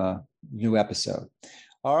new episode.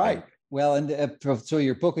 All right. Well, and so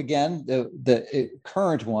your book again, the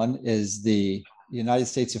current one is The United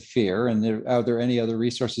States of Fear. And are there any other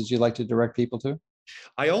resources you'd like to direct people to?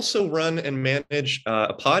 I also run and manage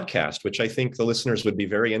a podcast, which I think the listeners would be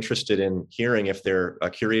very interested in hearing if they're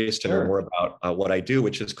curious to know more about what I do,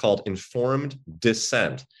 which is called Informed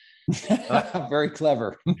Dissent. Very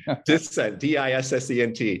clever. Dissent,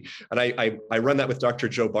 D-I-S-S-E-N-T. And I run that with Dr.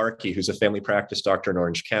 Joe Barkey, who's a family practice doctor in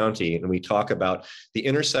Orange County. And we talk about the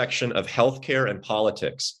intersection of healthcare and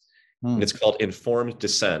politics. And it's called Informed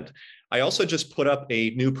Dissent. I also just put up a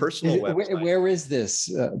new personal website. Where is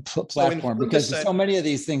this platform? Because so many of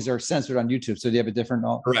these things are censored on YouTube. So do you have a different?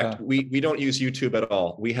 Correct. We don't use YouTube at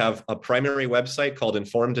all. We have a primary website called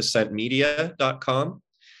informeddissentmedia.com.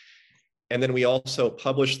 And then we also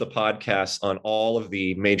publish the podcast on all of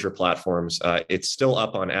the major platforms. It's still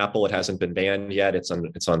up on Apple. It hasn't been banned yet. It's on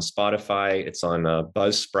Spotify. It's on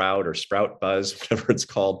Buzzsprout or Sprout Buzz, whatever it's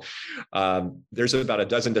called. There's about a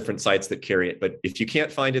dozen different sites that carry it. But if you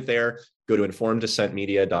can't find it there, go to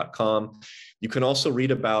informeddissentmedia.com. You can also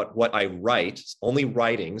read about what I write, only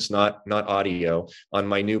writings, not audio, on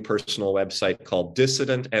my new personal website called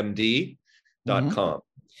dissidentmd.com.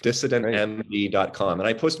 dissidentmd.com. And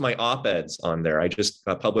I post my op-eds on there. I just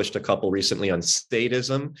published a couple recently on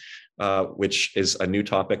statism, which is a new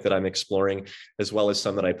topic that I'm exploring, as well as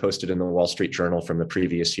some that I posted in the Wall Street Journal from the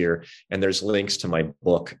previous year. And there's links to my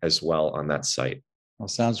book as well on that site. Well,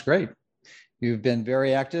 sounds great. You've been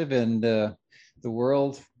very active, and the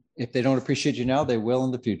world, if they don't appreciate you now, they will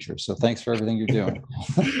in the future. So thanks for everything you're doing.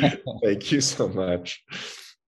 Thank you so much.